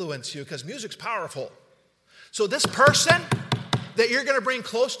to influence you because music's powerful. So this person that you're going to bring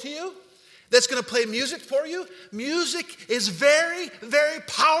close to you, that's going to play music for you, music is very, very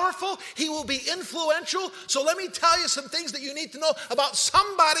powerful. He will be influential. So let me tell you some things that you need to know about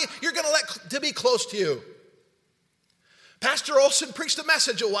somebody you're going to let to be close to you. Pastor Olson preached a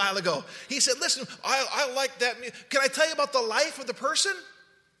message a while ago. He said, listen, I like that. Can I tell you about the life of the person?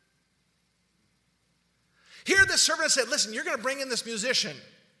 Here the servant said, listen, you're going to bring in this musician.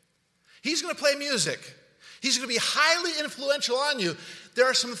 He's going to play music. He's going to be highly influential on you. There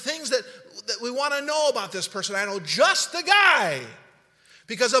are some things that we want to know about this person. I know just the guy.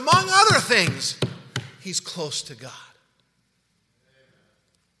 Because among other things, he's close to God.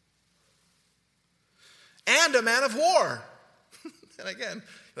 And a man of war. And again,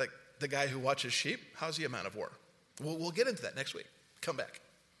 like the guy who watches sheep, how's he a man of war? We'll get into that next week. Come back.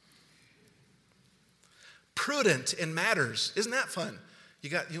 Prudent in matters. Isn't that fun?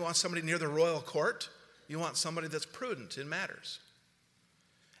 You want somebody near the royal court? You want somebody that's prudent in matters.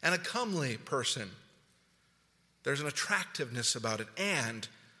 And a comely person. There's an attractiveness about it. And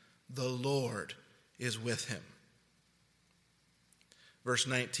the Lord is with him. Verse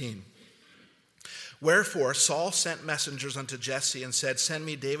 19. Wherefore Saul sent messengers unto Jesse and said, send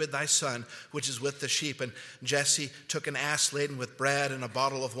me David thy son, which is with the sheep. And Jesse took an ass laden with bread and a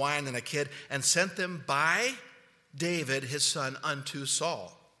bottle of wine and a kid, and sent them by David his son unto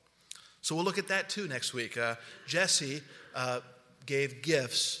Saul. So we'll look at that too next week. Jesse gave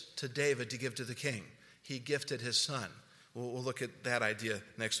gifts to David to give to the king. He gifted his son. We'll look at that idea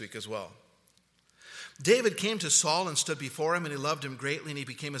next week as well. David came to Saul and stood before him, and he loved him greatly, and he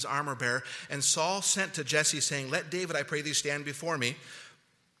became his armor bearer. And Saul sent to Jesse, saying, let David, I pray thee, stand before me,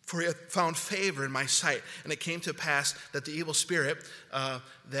 for he hath found favor in my sight. And it came to pass that the evil spirit,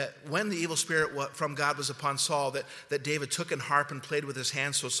 that when the evil spirit from God was upon Saul, that David took an harp and played with his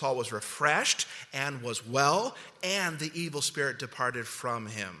hands, so Saul was refreshed and was well, and the evil spirit departed from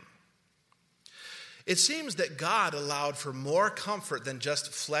him. It seems that God allowed for more comfort than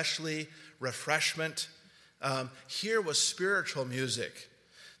just fleshly refreshment. Here was spiritual music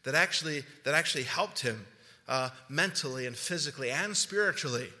that actually helped him mentally and physically and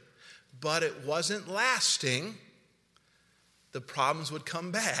spiritually. But it wasn't lasting. The problems would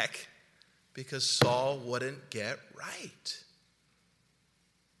come back because Saul wouldn't get right.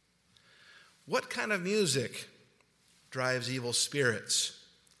 What kind of music drives evil spirits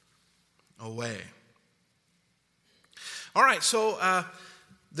away? All right, so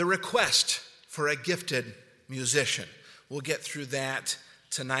the request for a gifted musician. We'll get through that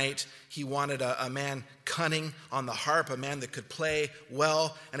tonight. He wanted a man cunning on the harp, a man that could play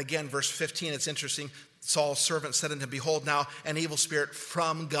well. And again, verse 15, it's interesting. Saul's servant said unto him, behold, now an evil spirit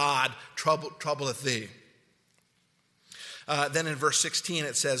from God troubleth thee. Then in verse 16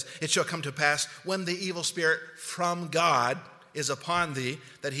 it says, it shall come to pass when the evil spirit from God is upon thee,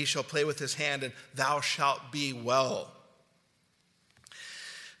 that he shall play with his hand, and thou shalt be well.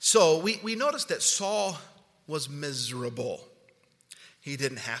 So we notice that Saul was miserable. He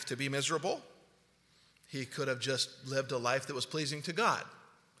didn't have to be miserable. He could have just lived a life that was pleasing to God,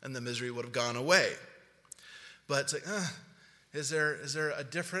 and the misery would have gone away. But it's like, is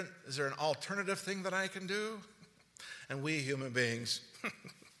there an alternative thing that I can do? And we human beings,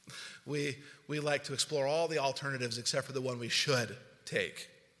 we like to explore all the alternatives except for the one we should take.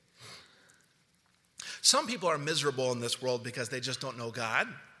 Some people are miserable in this world because they just don't know God.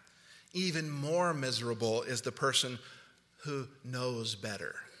 Even more miserable is the person who knows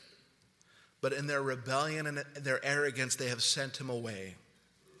better. But in their rebellion and their arrogance, they have sent him away.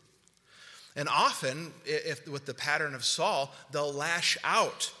 And often, if with the pattern of Saul, they'll lash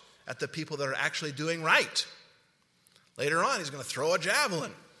out at the people that are actually doing right. Later on, he's going to throw a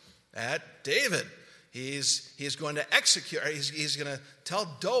javelin at David. He's going to execute, he's going to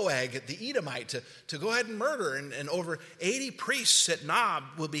tell Doeg, the Edomite, to go ahead and murder. And over 80 priests at Nob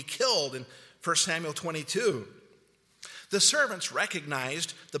will be killed in 1 Samuel 22. The servants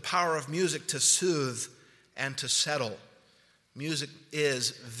recognized the power of music to soothe and to settle. Music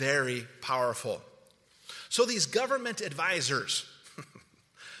is very powerful. So these government advisors,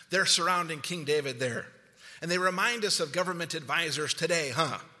 they're surrounding King David there. And they remind us of government advisors today,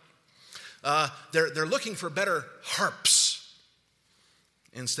 They're looking for better harps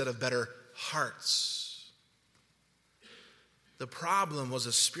instead of better hearts. The problem was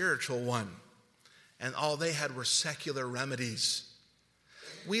a spiritual one, and all they had were secular remedies.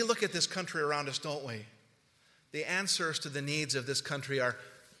 We look at this country around us, don't we? The answers to the needs of this country are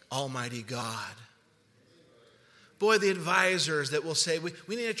Almighty God. Boy, the advisors that will say,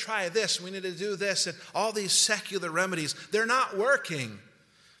 we need to try this, we need to do this, and all these secular remedies, they're not working.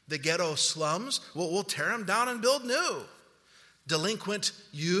 The ghetto slums, we'll tear them down and build new. Delinquent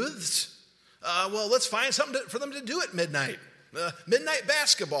youths, let's find something for them to do at midnight. Midnight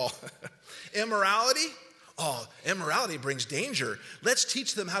basketball. Immorality, immorality brings danger. Let's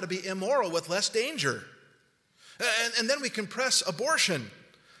teach them how to be immoral with less danger. And then we compress abortion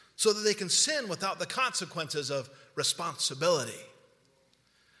so that they can sin without the consequences of responsibility.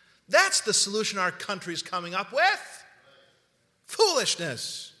 That's the solution our country's coming up with.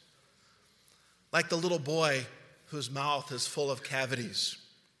 Foolishness. Like the little boy whose mouth is full of cavities.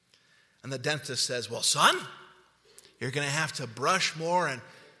 And the dentist says, well, son, you're going to have to brush more and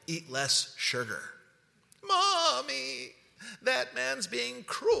eat less sugar. Mommy, that man's being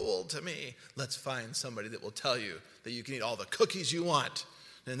cruel to me. Let's find somebody that will tell you that you can eat all the cookies you want.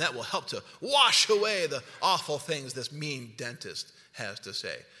 And that will help to wash away the awful things this mean dentist has to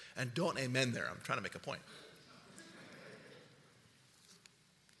say. And don't amen there. I'm trying to make a point.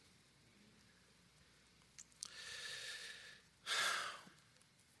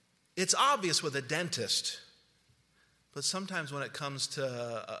 It's obvious with a dentist, but sometimes when it comes to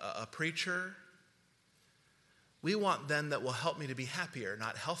a preacher, we want them that will help me to be happier,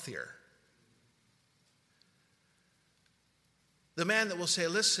 not healthier. The man that will say,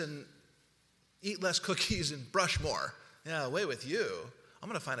 listen, eat less cookies and brush more. Yeah, away with you. I'm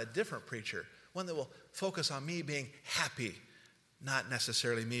going to find a different preacher, one that will focus on me being happy, not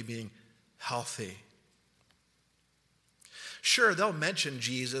necessarily me being healthy. Sure, they'll mention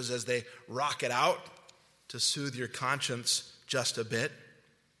Jesus as they rock it out to soothe your conscience just a bit.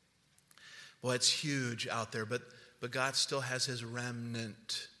 Boy, it's huge out there, but God still has his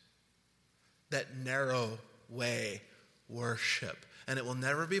remnant. That narrow way worship. And it will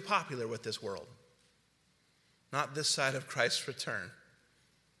never be popular with this world. Not this side of Christ's return.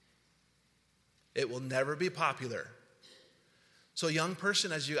 It will never be popular. So young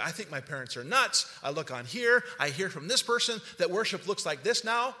person, I think my parents are nuts. I look on here. I hear from this person that worship looks like this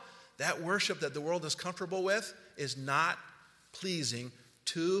now. That worship that the world is comfortable with is not pleasing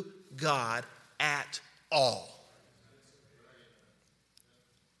to God at all.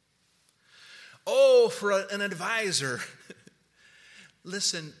 Oh, for an advisor.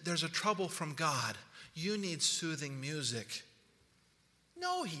 Listen, there's a trouble from God. You need soothing music.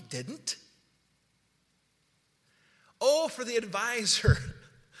 No, he didn't. Oh, for the advisor.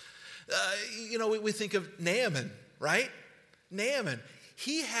 We think of Naaman, right? Naaman.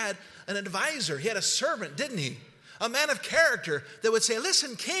 He had an advisor. He had a servant, didn't he? A man of character that would say,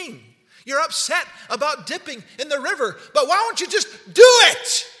 listen, king, you're upset about dipping in the river, but why don't you just do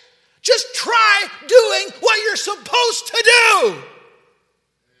it? Just try doing what you're supposed to do.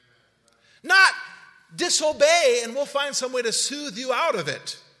 Not disobey and we'll find some way to soothe you out of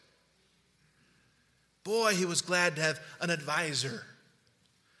it. Boy, he was glad to have an advisor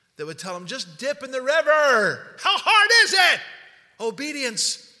that would tell him, just dip in the river. How hard is it?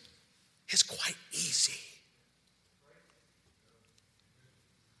 Obedience is quite easy.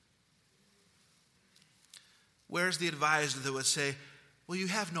 Where's the advisor that would say, well, you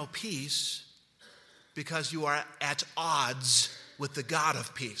have no peace because you are at odds with the God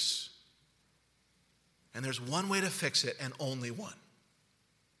of peace. And there's one way to fix it and only one.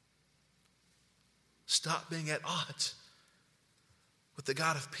 Stop being at odds with the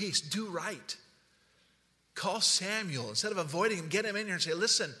God of peace. Do right. Call Samuel. Instead of avoiding him, get him in here and say,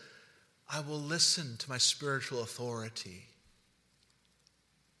 listen, I will listen to my spiritual authority.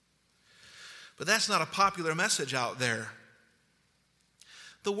 But that's not a popular message out there.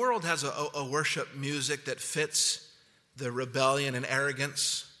 The world has a worship music that fits the rebellion and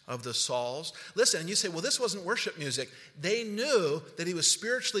arrogance of the Sauls. Listen, and you say, well, this wasn't worship music. They knew that he was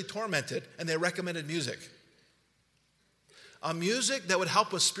spiritually tormented, and they recommended music. A music that would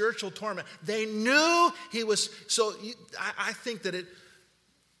help with spiritual torment. They knew he was, I think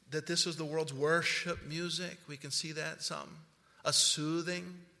that this was the world's worship music. We can see that some. A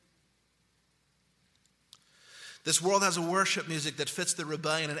soothing. This world has a worship music that fits the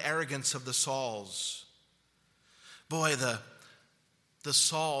rebellion and arrogance of the Sauls. Boy, the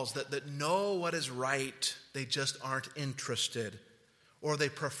Sauls that know what is right, they just aren't interested. Or they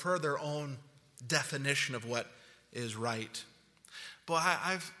prefer their own definition of what is right. Boy,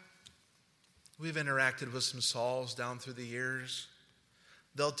 we've interacted with some Sauls down through the years.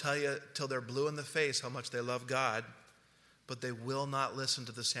 They'll tell you till they're blue in the face how much they love God, but they will not listen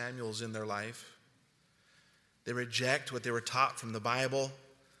to the Samuels in their life. They reject what they were taught from the Bible.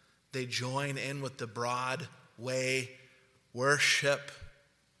 They join in with the Broadway worship.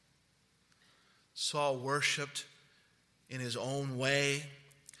 Saul worshiped in his own way.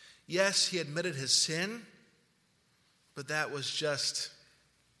 Yes, he admitted his sin, but that was just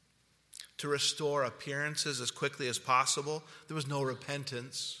to restore appearances as quickly as possible. There was no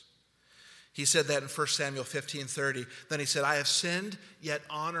repentance. He said that in 1 Samuel 15:30. Then he said, I have sinned, yet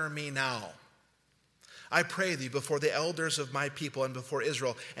honor me now. I pray thee before the elders of my people and before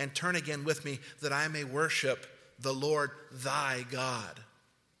Israel, and turn again with me that I may worship the Lord thy God.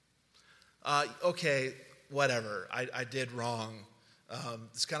 Okay, whatever. I did wrong.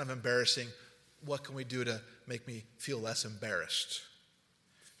 It's kind of embarrassing. What can we do to make me feel less embarrassed?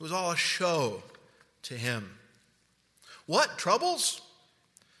 It was all a show to him. What? Troubles?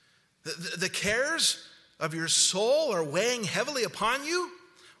 The cares of your soul are weighing heavily upon you?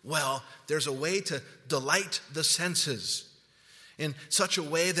 Well, there's a way to delight the senses in such a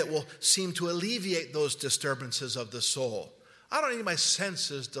way that will seem to alleviate those disturbances of the soul. I don't need my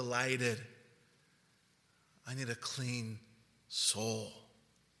senses delighted. I need a clean soul.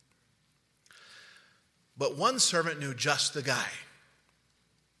 But one servant knew just the guy.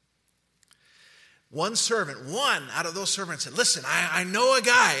 One servant, one out of those servants said, listen, I know a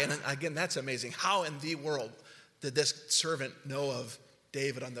guy. And again, that's amazing. How in the world did this servant know of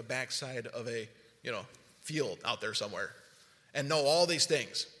David on the backside of a, field out there somewhere and know all these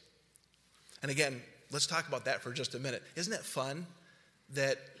things? And again, let's talk about that for just a minute. Isn't it fun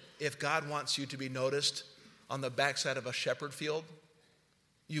that if God wants you to be noticed on the backside of a shepherd field,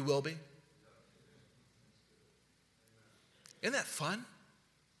 you will be? Isn't that fun?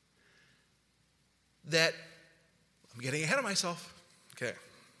 That, I'm getting ahead of myself. Okay.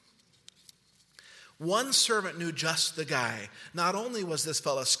 One servant knew just the guy. Not only was this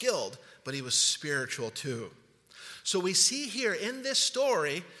fellow skilled, but he was spiritual too. So we see here in this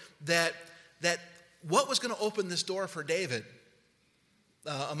story that what was going to open this door for David?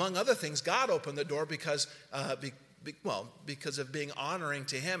 Among other things, God opened the door because of being honoring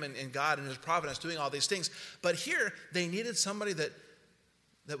to him and God and his providence doing all these things. But here, they needed somebody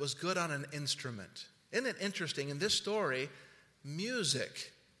that was good on an instrument. Isn't it interesting? In this story,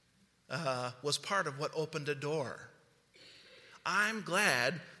 music was part of what opened a door. I'm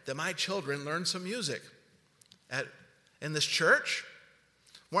glad that my children learned some music in this church.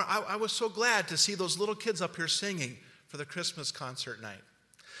 I was so glad to see those little kids up here singing for the Christmas concert night.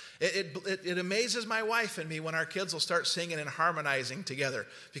 It amazes my wife and me when our kids will start singing and harmonizing together,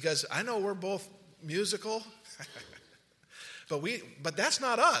 because I know we're both musical. But that's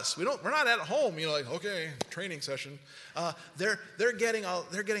not us. We're not at home, like, okay, training session. They're getting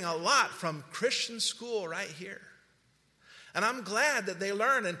a lot from Christian school right here. And I'm glad that they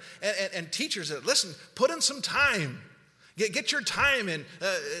learn, and teachers that, listen, put in some time. Get your time in.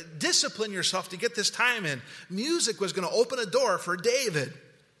 Discipline yourself to get this time in. Music was going to open a door for David.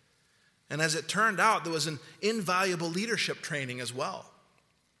 And as it turned out, there was an invaluable leadership training as well.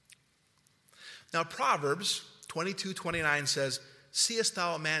 Now, Proverbs 22:29 says, "Seest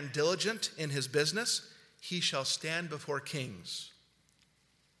thou a man diligent in his business? He shall stand before kings."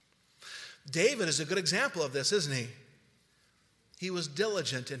 David is a good example of this, isn't he? He was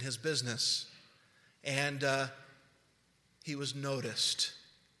diligent in his business, and he was noticed,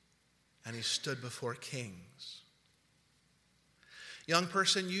 and he stood before kings. Young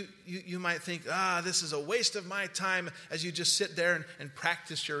person, you might think, this is a waste of my time as you just sit there and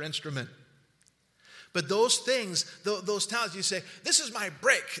practice your instrument. But those things, those talents, you say, this is my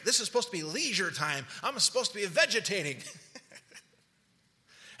break. This is supposed to be leisure time. I'm supposed to be vegetating.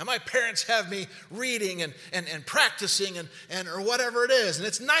 And my parents have me reading and practicing and or whatever it is. And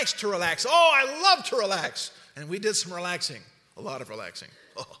it's nice to relax. Oh, I love to relax. And we did some relaxing, a lot of relaxing.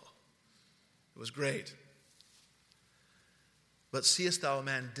 Oh, it was great. But seest thou a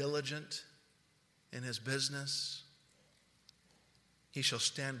man diligent in his business? He shall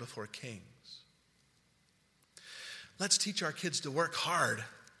stand before kings. Let's teach our kids to work hard.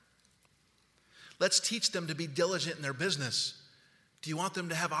 Let's teach them to be diligent in their business. Do you want them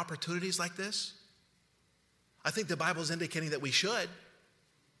to have opportunities like this? I think the Bible is indicating that we should.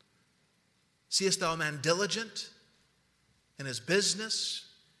 Seest thou a man diligent in his business?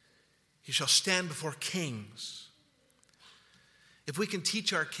 He shall stand before kings. If we can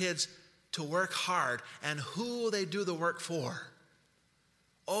teach our kids to work hard and who they do the work for,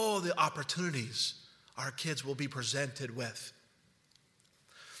 all the opportunities our kids will be presented with.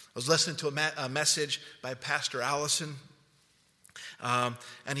 I was listening to a message by Pastor Allison,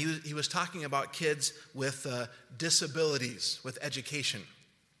 and he was talking about kids with disabilities, with education.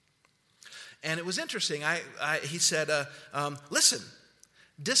 And it was interesting. He said, listen,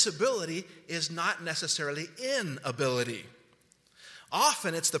 disability is not necessarily inability.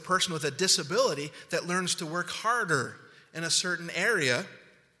 Often it's the person with a disability that learns to work harder in a certain area,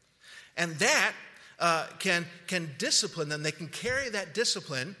 and that can discipline them. They can carry that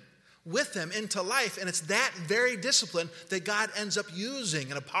discipline with them into life, and it's that very discipline that God ends up using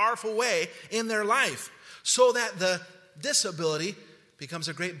in a powerful way in their life, so that the disability becomes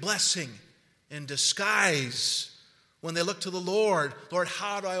a great blessing in disguise. When they look to the Lord, Lord,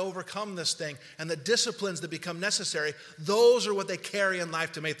 how do I overcome this thing? And the disciplines that become necessary, those are what they carry in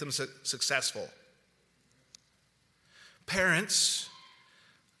life to make them successful. Parents,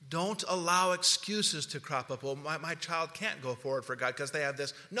 don't allow excuses to crop up. Well, my child can't go forward for God because they have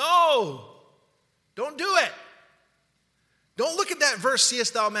this. No! Don't do it. Don't look at that verse,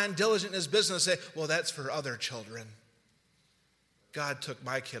 seest thou a man diligent in his business, and say, well, that's for other children. God took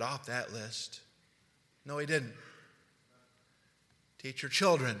my kid off that list. No, he didn't. Teach your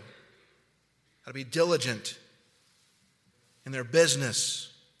children how to be diligent in their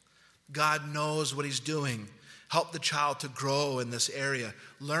business. God knows what he's doing. Help the child to grow in this area.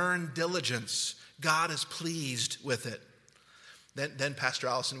 Learn diligence. God is pleased with it. Then Pastor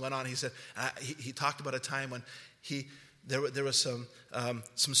Allison went on. He said he talked about a time when there was some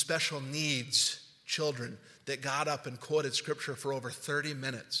special needs children that got up and quoted scripture for over 30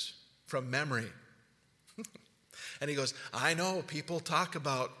 minutes from memory. And he goes, I know people talk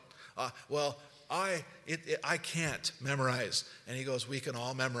about, I can't memorize. And he goes, we can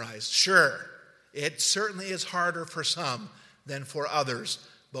all memorize. Sure, it certainly is harder for some than for others,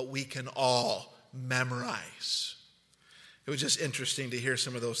 but we can all memorize. It was just interesting to hear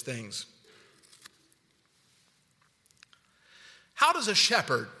some of those things. How does a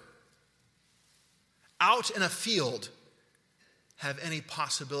shepherd out in a field have any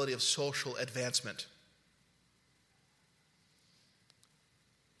possibility of social advancement?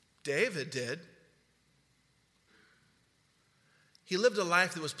 David did. He lived a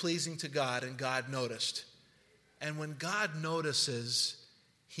life that was pleasing to God, and God noticed. And when God notices,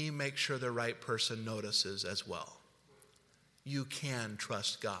 he makes sure the right person notices as well. You can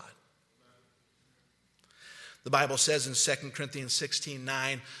trust God. The Bible says in 2 Corinthians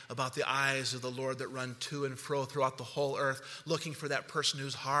 16:9 about the eyes of the Lord that run to and fro throughout the whole earth, looking for that person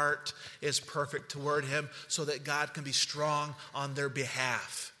whose heart is perfect toward him, so that God can be strong on their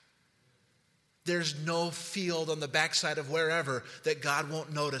behalf. There's no field on the backside of wherever that God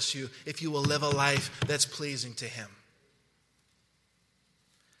won't notice you if you will live a life that's pleasing to him.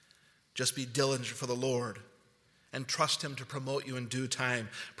 Just be diligent for the Lord and trust him to promote you in due time.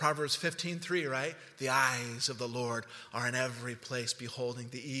 Proverbs 15:3, right? The eyes of the Lord are in every place, beholding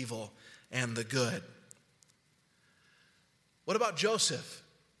the evil and the good. What about Joseph?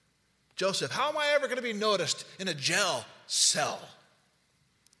 Joseph, how am I ever going to be noticed in a jail cell?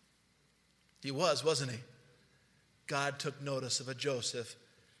 He wasn't he? God took notice of a Joseph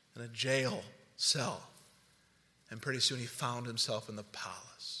in a jail cell. And pretty soon he found himself in the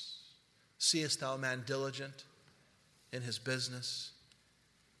palace. Seest thou a man diligent in his business?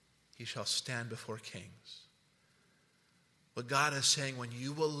 He shall stand before kings. What God is saying, when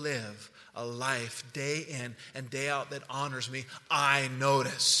you will live a life day in and day out that honors me, I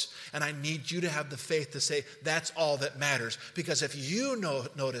notice. And I need you to have the faith to say, that's all that matters. Because if you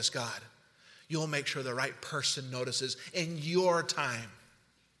notice God, you'll make sure the right person notices in your time.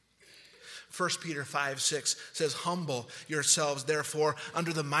 1 Peter 5:6 says, humble yourselves, therefore,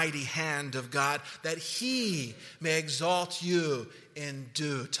 under the mighty hand of God, that he may exalt you in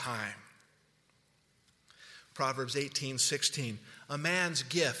due time. Proverbs 18:16, a man's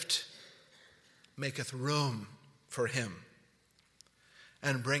gift maketh room for him,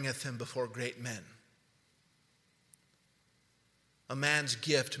 and bringeth him before great men. A man's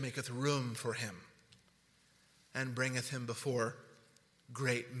gift maketh room for him, and bringeth him before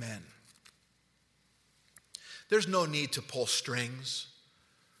great men. There's no need to pull strings.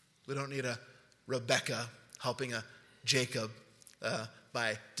 We don't need a Rebecca helping a Jacob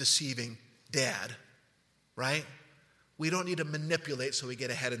by deceiving dad, right? We don't need to manipulate so we get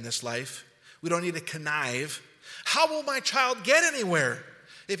ahead in this life. We don't need to connive. How will my child get anywhere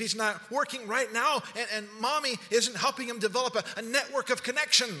if he's not working right now and mommy isn't helping him develop a network of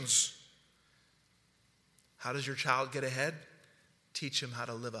connections? How does your child get ahead? Teach him how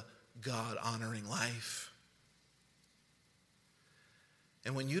to live a God-honoring life.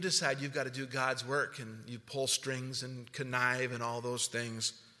 And when you decide you've got to do God's work and you pull strings and connive and all those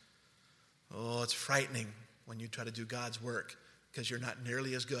things, oh, it's frightening when you try to do God's work because you're not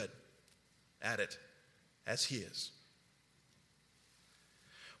nearly as good at it as he is.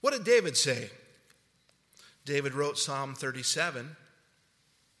 What did David say? David wrote Psalm 37.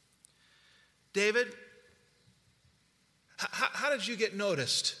 David, how did you get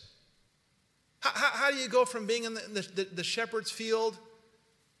noticed? How do you go from being in the shepherd's field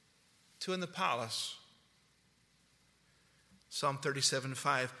to in the palace? Psalm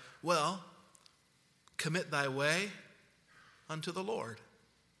 37:5. Well, commit thy way unto the Lord,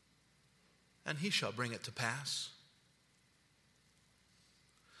 and he shall bring it to pass.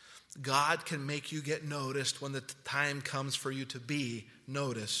 God can make you get noticed when the time comes for you to be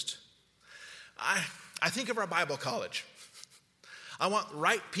noticed. I think of our Bible college. I want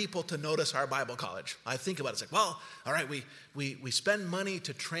right people to notice our Bible college. I think about it. It's like, well, all right, we spend money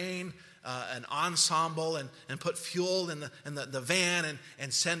to train an ensemble and put fuel in the van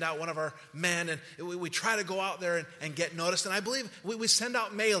and send out one of our men. And we try to go out there and get noticed. And I believe we send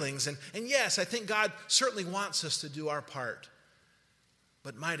out mailings. And yes, I think God certainly wants us to do our part.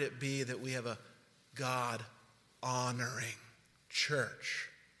 But might it be that we have a God-honoring church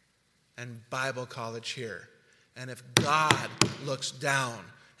and Bible college here? And if God looks down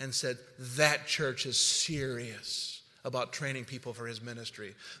and said, that church is serious about training people for his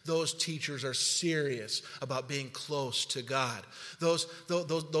ministry. Those teachers are serious about being close to God.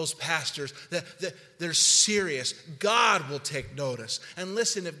 Those pastors, they're serious. God will take notice. And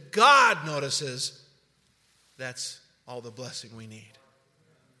listen, if God notices, that's all the blessing we need.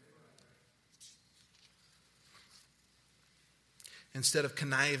 Instead of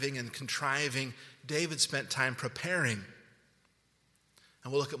conniving and contriving, David spent time preparing.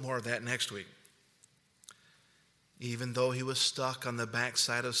 And we'll look at more of that next week. Even though he was stuck on the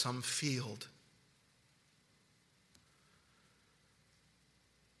backside of some field,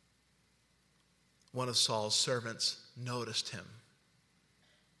 one of Saul's servants noticed him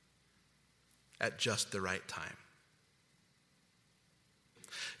at just the right time.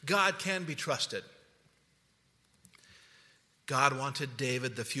 God can be trusted. God wanted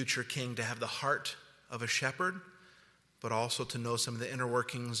David, the future king, to have the heart of a shepherd, but also to know some of the inner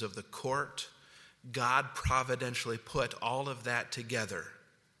workings of the court. God providentially put all of that together.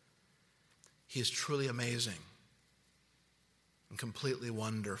 He is truly amazing and completely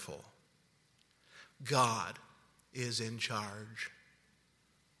wonderful. God is in charge.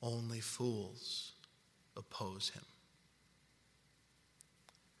 Only fools oppose him.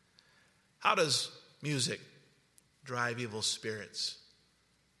 How does music drive evil spirits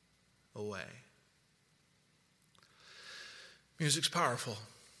away? Music's powerful.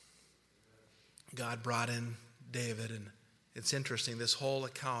 God brought in David, and it's interesting. This whole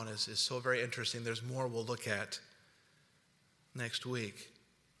account is so very interesting. There's more we'll look at next week.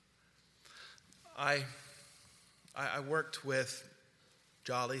 I worked with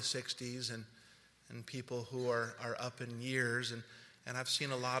jolly 60s and people who are up in years, and I've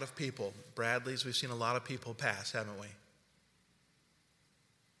seen a lot of people. Bradley's, we've seen a lot of people pass, haven't we?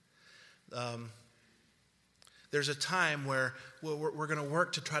 There's a time where we're going to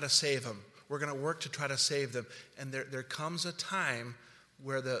work to try to save them. We're going to work to try to save them. And there comes a time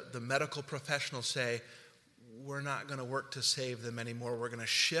where the medical professionals say, we're not going to work to save them anymore. We're going to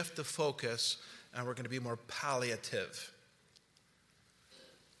shift the focus, and we're going to be more palliative.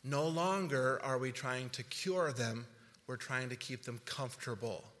 No longer are we trying to cure them. We're trying to keep them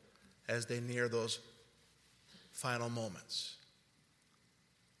comfortable as they near those final moments.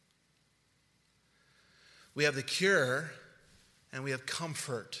 We have the cure, and we have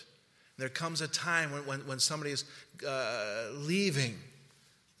comfort. There comes a time when somebody is leaving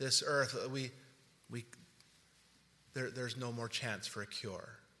this earth, there's no more chance for a cure.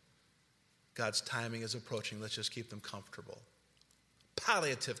 God's timing is approaching. Let's just keep them comfortable.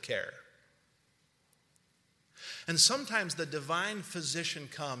 Palliative care. And sometimes the divine physician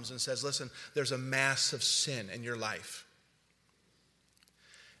comes and says, listen, there's a massive sin in your life.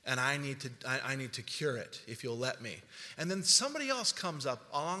 And I need to cure it if you'll let me. And then somebody else comes up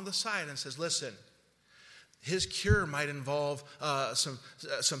along the side and says, listen, his cure might involve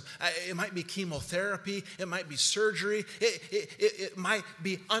it might be chemotherapy, it might be surgery, it might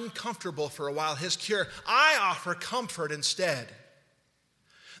be uncomfortable for a while, his cure. I offer comfort instead.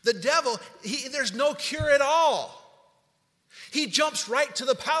 The devil, there's no cure at all. He jumps right to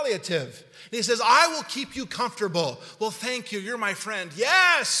the palliative. And he says, I will keep you comfortable. Well, thank you. You're my friend.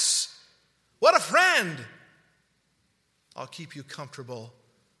 Yes. What a friend. I'll keep you comfortable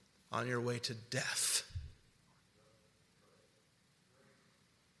on your way to death.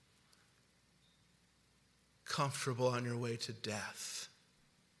 Comfortable on your way to death.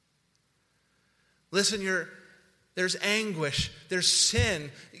 Listen, there's anguish, there's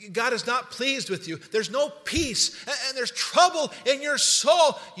sin. God is not pleased with you. There's no peace, and there's trouble in your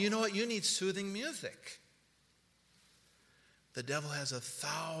soul. You know what? You need soothing music. The devil has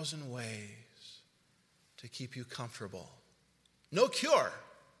 1,000 ways to keep you comfortable. No cure,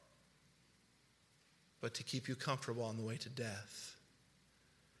 but to keep you comfortable on the way to death.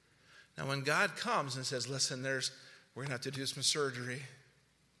 Now, when God comes and says, listen, we're going to have to do some surgery.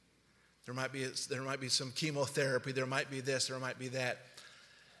 There might be some chemotherapy. There might be this. There might be that.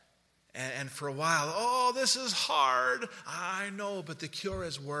 And for a while, oh, this is hard. I know, but the cure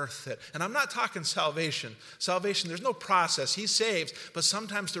is worth it. And I'm not talking salvation. Salvation, there's no process. He saves, but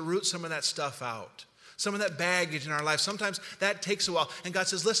sometimes to root some of that stuff out, some of that baggage in our life, sometimes that takes a while. And God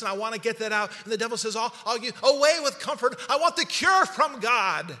says, listen, I want to get that out. And the devil says, I'll give away with comfort. I want the cure from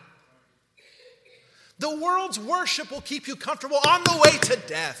God. The world's worship will keep you comfortable on the way to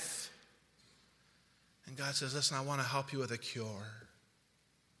death. And God says, listen, I want to help you with a cure.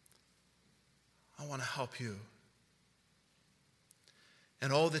 I want to help you.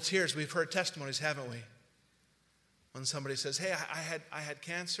 And all the tears, we've heard testimonies, haven't we? When somebody says, hey, I had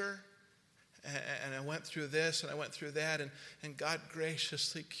cancer, and I went through this, and I went through that, and God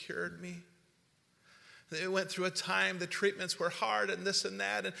graciously cured me. They went through a time, the treatments were hard, and this and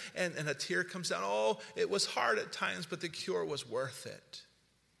that, and a tear comes down. Oh, it was hard at times, but the cure was worth it.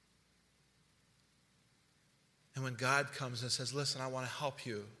 And when God comes and says, listen, I want to help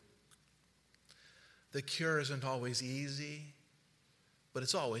you, the cure isn't always easy, but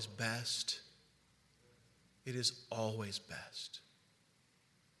it's always best. It is always best.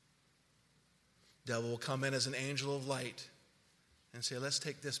 The devil will come in as an angel of light and say, let's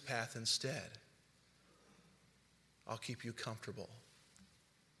take this path instead. I'll keep you comfortable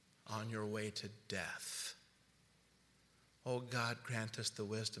on your way to death. Oh, God, grant us the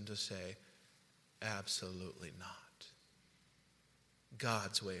wisdom to say, absolutely not.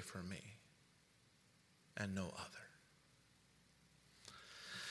 God's way for me and no other.